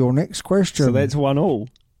forward to your next question. So that's 1-1.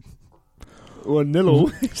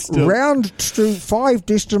 1-0. Round to 5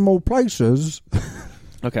 decimal places.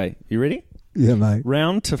 Okay, you ready? Yeah, mate.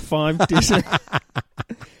 Round to 5 decimal.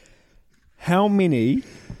 How many...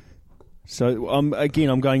 So, I'm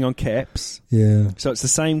going on caps. Yeah. So it's the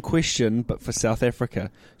same question, but for South Africa.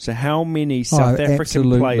 So how many South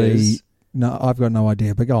African players... No, I've got no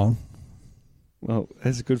idea, but go on. Well,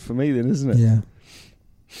 that's good for me then, isn't it? Yeah.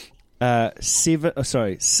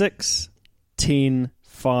 6, 10,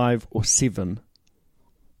 5 or 7.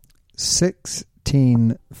 6,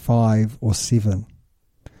 10, 5 or 7.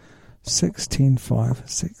 6, 10, 5,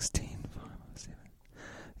 6, 10, 5 or 7.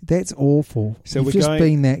 That's awful. So You've just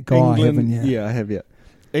been that guy, haven't you? Yeah, I have, yeah.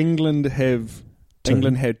 England had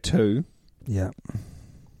 2. Yeah.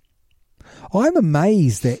 I'm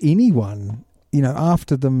amazed that anyone,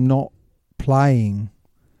 after them not playing,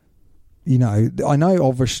 I know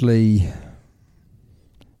obviously,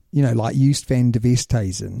 like Joost van der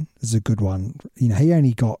Westhuizen is a good one. He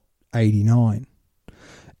only got 89.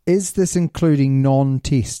 Is this including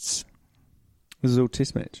non-tests? This is all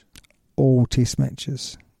test match. All test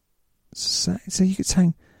matches. So you could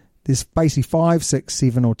say there's basically 5, 6,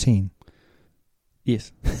 7 or 10.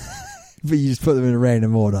 Yes. But you just put them in a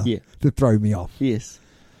random order to throw me off. Yes.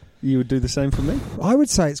 You would do the same for me? I would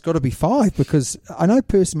say it's got to be 5 because I know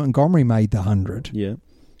Percy Montgomery made the 100. Yeah.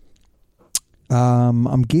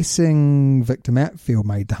 I'm guessing Victor Matfield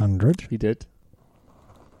made the 100. He did.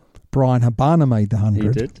 Brian Habana made the 100. He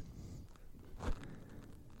did.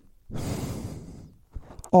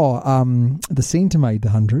 The centre made the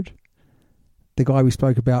 100. The guy we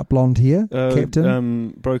spoke about, blonde hair,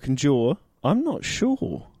 captain. Broken jaw. I'm not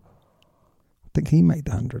sure. I think he made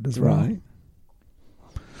the 100 as well. Right.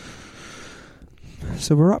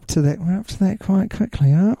 So we're up to that. We're up to that quite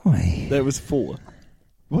quickly, aren't we? That was 4.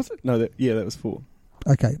 Was it? No. That was 4.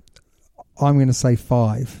 Okay. I'm going to say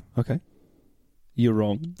 5. Okay. You're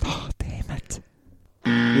wrong. Oh, damn it.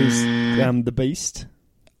 There's the Beast.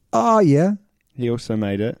 Oh, yeah. He also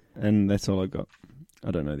made it, and that's all I got. I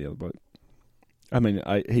don't know the other bloke. I mean,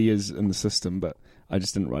 he is in the system, but I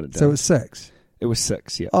just didn't write it down. So it's 6? It was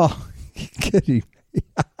 6, yeah. Oh, you're kidding me.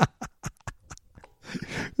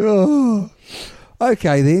 Oh.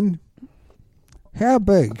 Okay, then. How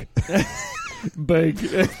big?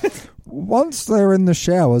 Big. Once they're in the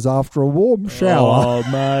showers after a warm shower.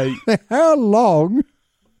 Oh, mate. How long?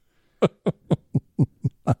 No.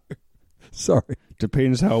 Sorry.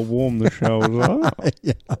 Depends how warm the showers are.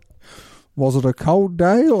 Yeah. Was it a cold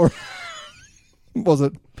day or was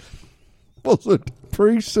it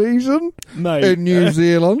pre-season in New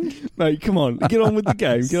Zealand? Mate, come on. Get on with the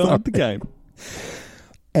game. Get on with the game.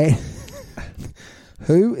 And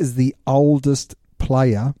who is the oldest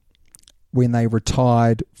player when they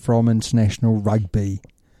retired from international rugby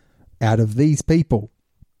out of these people?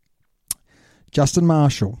 Justin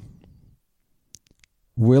Marshall,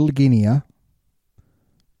 Will Guinea,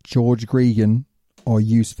 George Gregan, or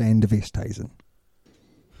Joos van der Westhuizen?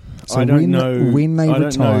 So I don't know when they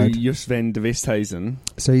retired. Joos van der Westhuizen.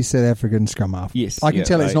 So he's South African scrum half. Yes, I can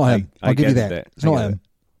tell it's not him. I'll give you that. It's not him.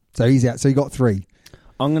 So he's out. So you got 3.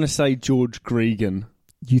 I'm going to say George Gregan.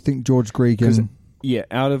 You think George Gregan? Yeah,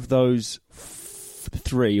 out of those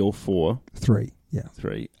 3 or 4. 3, yeah.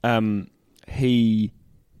 3. He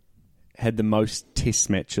had the most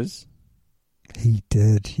test matches. He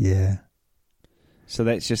did, yeah. So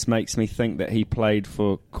that just makes me think that he played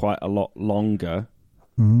for quite a lot longer.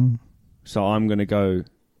 Mm. So I'm going to go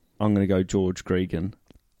George Gregan.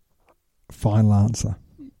 Final answer.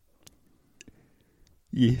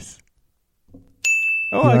 Yes.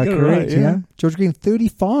 Oh, I got correct, it right, yeah. George Gregan,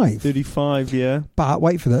 35. 35, yeah. But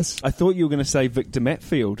wait for this. I thought you were going to say Victor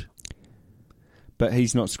Matfield, but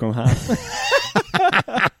he's not scrum half.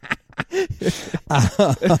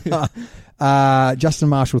 Justin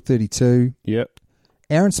Marshall, 32. Yep.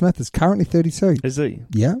 Aaron Smith is currently 32. Is he?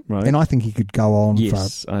 Yeah. Right. And I think he could go on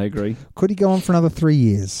Yes, I agree. Could he go on for another 3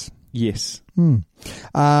 years? Yes.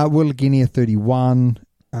 Will Guinea, 31.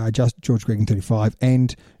 George Gregan, 35.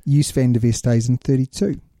 And Joos van der Westhuizen,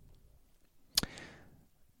 32.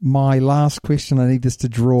 My last question, I need this to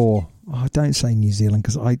draw. Oh, don't say New Zealand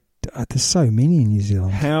because there's so many in New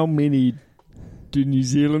Zealand. How many do New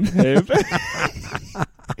Zealand have?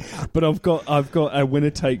 But I've got a winner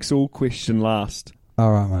takes all question last.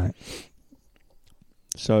 All right, mate.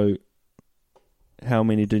 So, how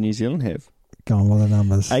many do New Zealand have? Go on, what are the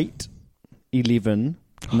numbers? 8, 11,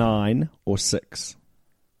 9, or 6?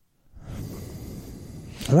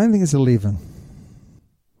 I don't think it's 11.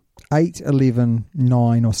 8, 11,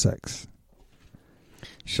 9, or 6.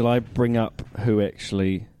 Shall I bring up who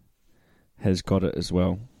actually has got it as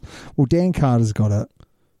well? Well, Dan Carter's got it.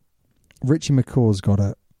 Richie McCaw's got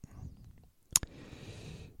it.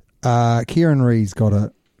 Kieran Reid's got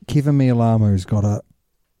it. Kevin Mialamu's got it.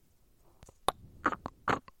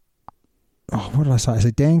 Oh, what did I say? I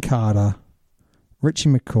said Dan Carter, Richie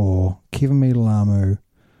McCaw, Kevin Mialamu,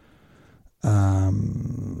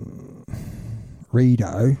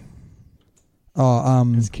 Redo.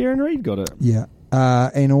 Has Kieran Reid got it? Yeah.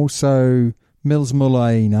 And also Mills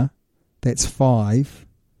Mulaina. That's 5.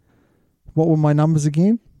 What were my numbers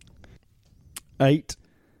again? 8,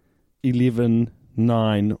 11,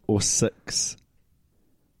 9, or 6.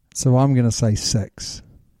 So I'm going to say 6.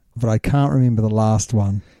 But I can't remember the last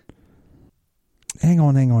one. Hang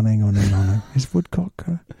on. Is Woodcock got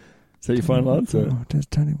it? Is that your final answer? Oh, does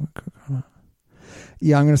Tony Woodcock got it?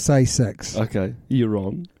 Yeah, I'm going to say 6. Okay, you're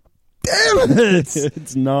wrong. Damn it!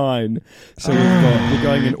 It's 9. So we're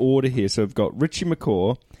going in order here. So we've got Richie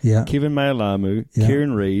McCaw, Yeah. Kevin Mialamu, Yeah.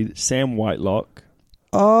 Kieran Reid, Sam Whitelock,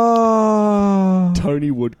 Oh. Tony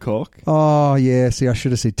Woodcock, Oh, yeah. See, I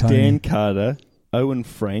should have said Tony. Dan Carter, Owen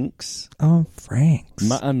Franks, Oh, Franks.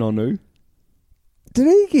 Ma'anonu. Did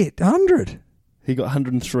he get 100? He got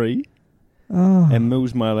 103. Oh. And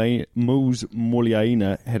Mills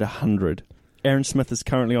Moliaina had 100. Aaron Smith is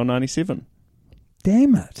currently on 97.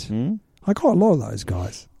 Damn it. Hmm? I got a lot of those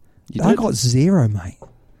guys. You I did? got 0, mate.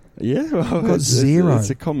 Yeah, well, got 0.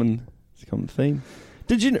 It's a common theme.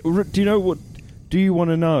 Do you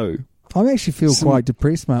want to know? I actually feel quite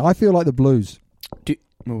depressed, mate. I feel like the Blues. Do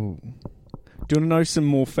you want to know some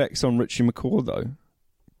more facts on Richie McCaw, though?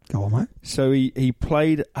 Go on, mate. So he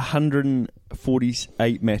played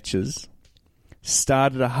 148 matches,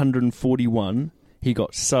 started 141, he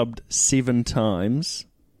got subbed 7 times.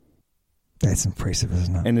 That's impressive,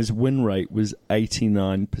 isn't it? And his win rate was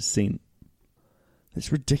 89%.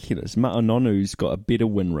 That's ridiculous. Ma'anonu's got a better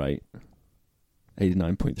win rate,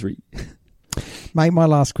 89.3. Mate, my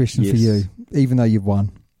last question Yes. for you, even though you've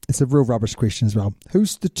won. It's a real rubbish question as well.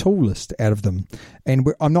 Who's the tallest out of them? And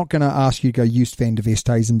I'm not going to ask you to go Jost van der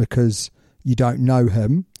Westhuizen because you don't know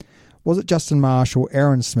him. Was it Justin Marshall,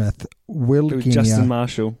 Aaron Smith, Will Genia, Justin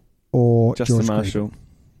Marshall. or Justin George Marshall. Greg?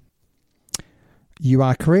 You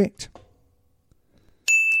are correct.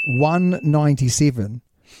 197.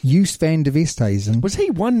 Jost van der Westhuizen. Was he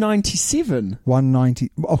 197? 190.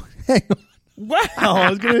 Oh, hang on. Wow, I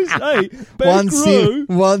was going to say. Back row.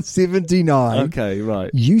 179. Okay,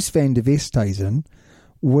 right. Jost van der Westhuizen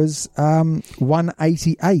was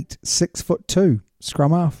 188, 6'2",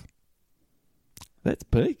 scrum half. That's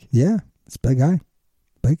big. Yeah, it's big, eh?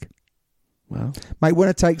 Big. Wow. Mate,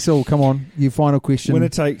 winner takes all. Come on, your final question. Winner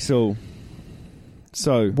takes all.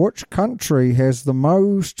 So, Which country has the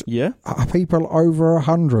most yeah? people over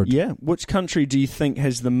 100? Yeah. Which country do you think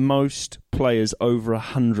has the most players over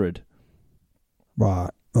 100? Right.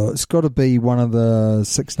 Well, it's got to be one of the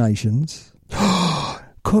Six Nations.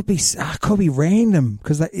 could be random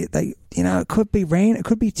because they it could be random. It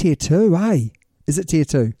could be tier 2, eh? Is it tier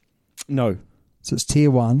 2? No. So it's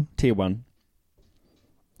tier 1. Tier 1.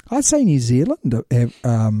 I'd say New Zealand.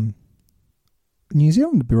 New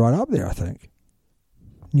Zealand would be right up there, I think.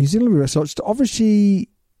 New Zealand would be so it's obviously.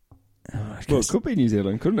 Well, it could be New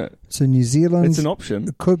Zealand, couldn't it? So New Zealand. It's an option.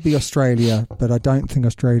 It could be Australia, but I don't think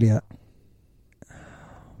Australia.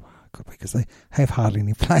 Could be because they have hardly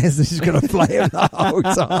any players. They're just going to play it the whole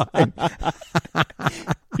time.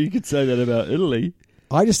 You could say that about Italy.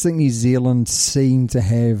 I just think New Zealand seem to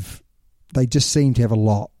have. They just seem to have a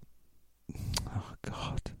lot. Oh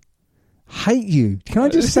God, hate you! Can I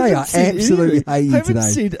just say I absolutely hate you today? I haven't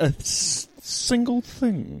said a single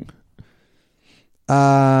thing.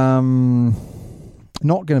 Not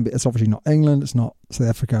going to be. It's obviously not England. It's not South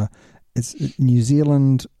Africa. It's New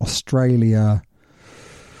Zealand, Australia.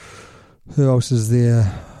 Who else is there?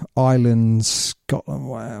 Ireland, Scotland,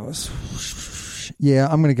 Wales. Yeah,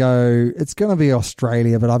 I'm going to go. It's going to be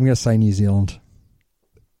Australia, but I'm going to say New Zealand.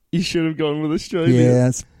 You should have gone with Australia. Yeah,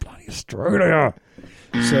 it's bloody Australia.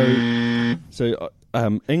 So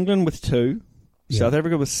England with 2, South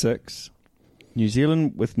Africa with 6, New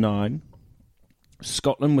Zealand with 9,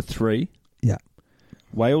 Scotland with 3, yeah,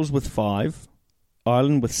 Wales with 5,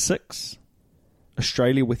 Ireland with 6,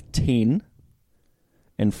 Australia with 10,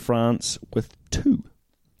 and France with 2.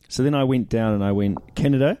 So then I went down and I went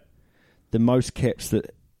Canada. The most caps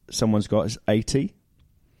that someone's got is 80.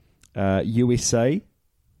 USA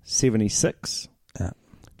 76. Yeah.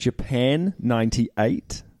 Japan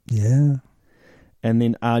 98. Yeah. And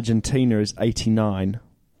then Argentina is 89.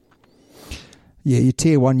 Yeah, you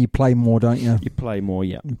tier 1, you play more, don't you? You play more,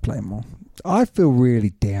 yeah. You play more. I feel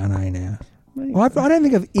really down, now. I don't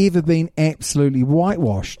think I've ever been absolutely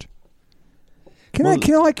whitewashed. Can I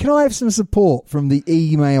have some support from the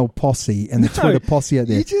email posse and the Twitter posse out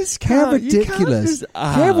there? You just can't. How ridiculous!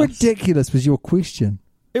 How ridiculous was your question?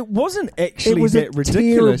 It wasn't actually it was that a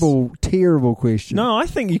ridiculous. Terrible question. No, I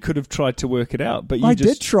think you could have tried to work it out, but I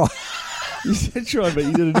did try. You did try, but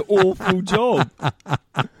you did an awful job.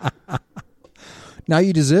 No,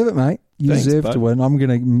 you deserve it, mate. You Thanks, deserve bud. to win. I'm going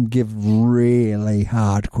to give really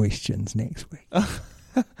hard questions next week.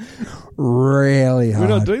 Really hard.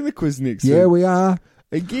 We're not doing the quiz next week. Yeah, we are.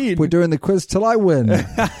 Again. We're doing the quiz till I win.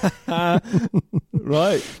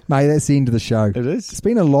 Right. Mate, that's the end of the show. It is. It's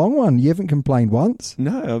been a long one. You haven't complained once.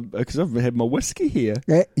 No, because I've had my whiskey here.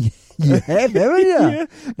 Yeah, you have, haven't you? Yeah,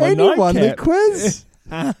 and you won the nightcap. quiz.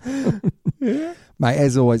 Yeah. Mate,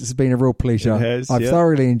 as always, it's been a real pleasure. It has, I've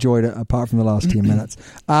thoroughly enjoyed it, apart from the last 10 minutes.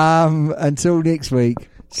 Until next week,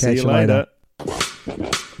 See catch you later.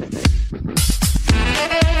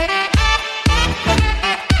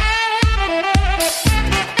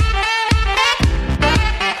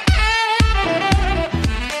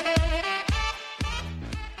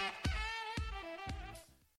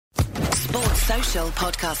 Sports Social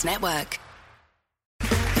Podcast Network.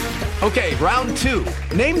 Okay, round 2.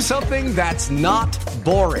 Name something that's not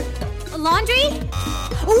boring. A laundry?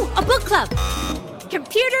 Ooh, a book club.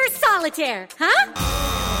 Computer solitaire,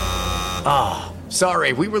 huh?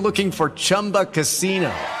 Sorry, we were looking for Chumba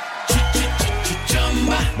Casino.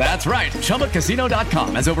 That's right.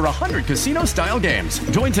 ChumbaCasino.com has over 100 casino-style games.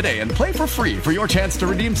 Join today and play for free for your chance to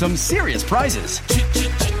redeem some serious prizes.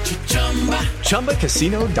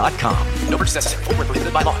 ChumbaCasino.com. No purchase necessary. Void where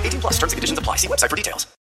prohibited by law. 18+ terms and conditions apply. See website for details.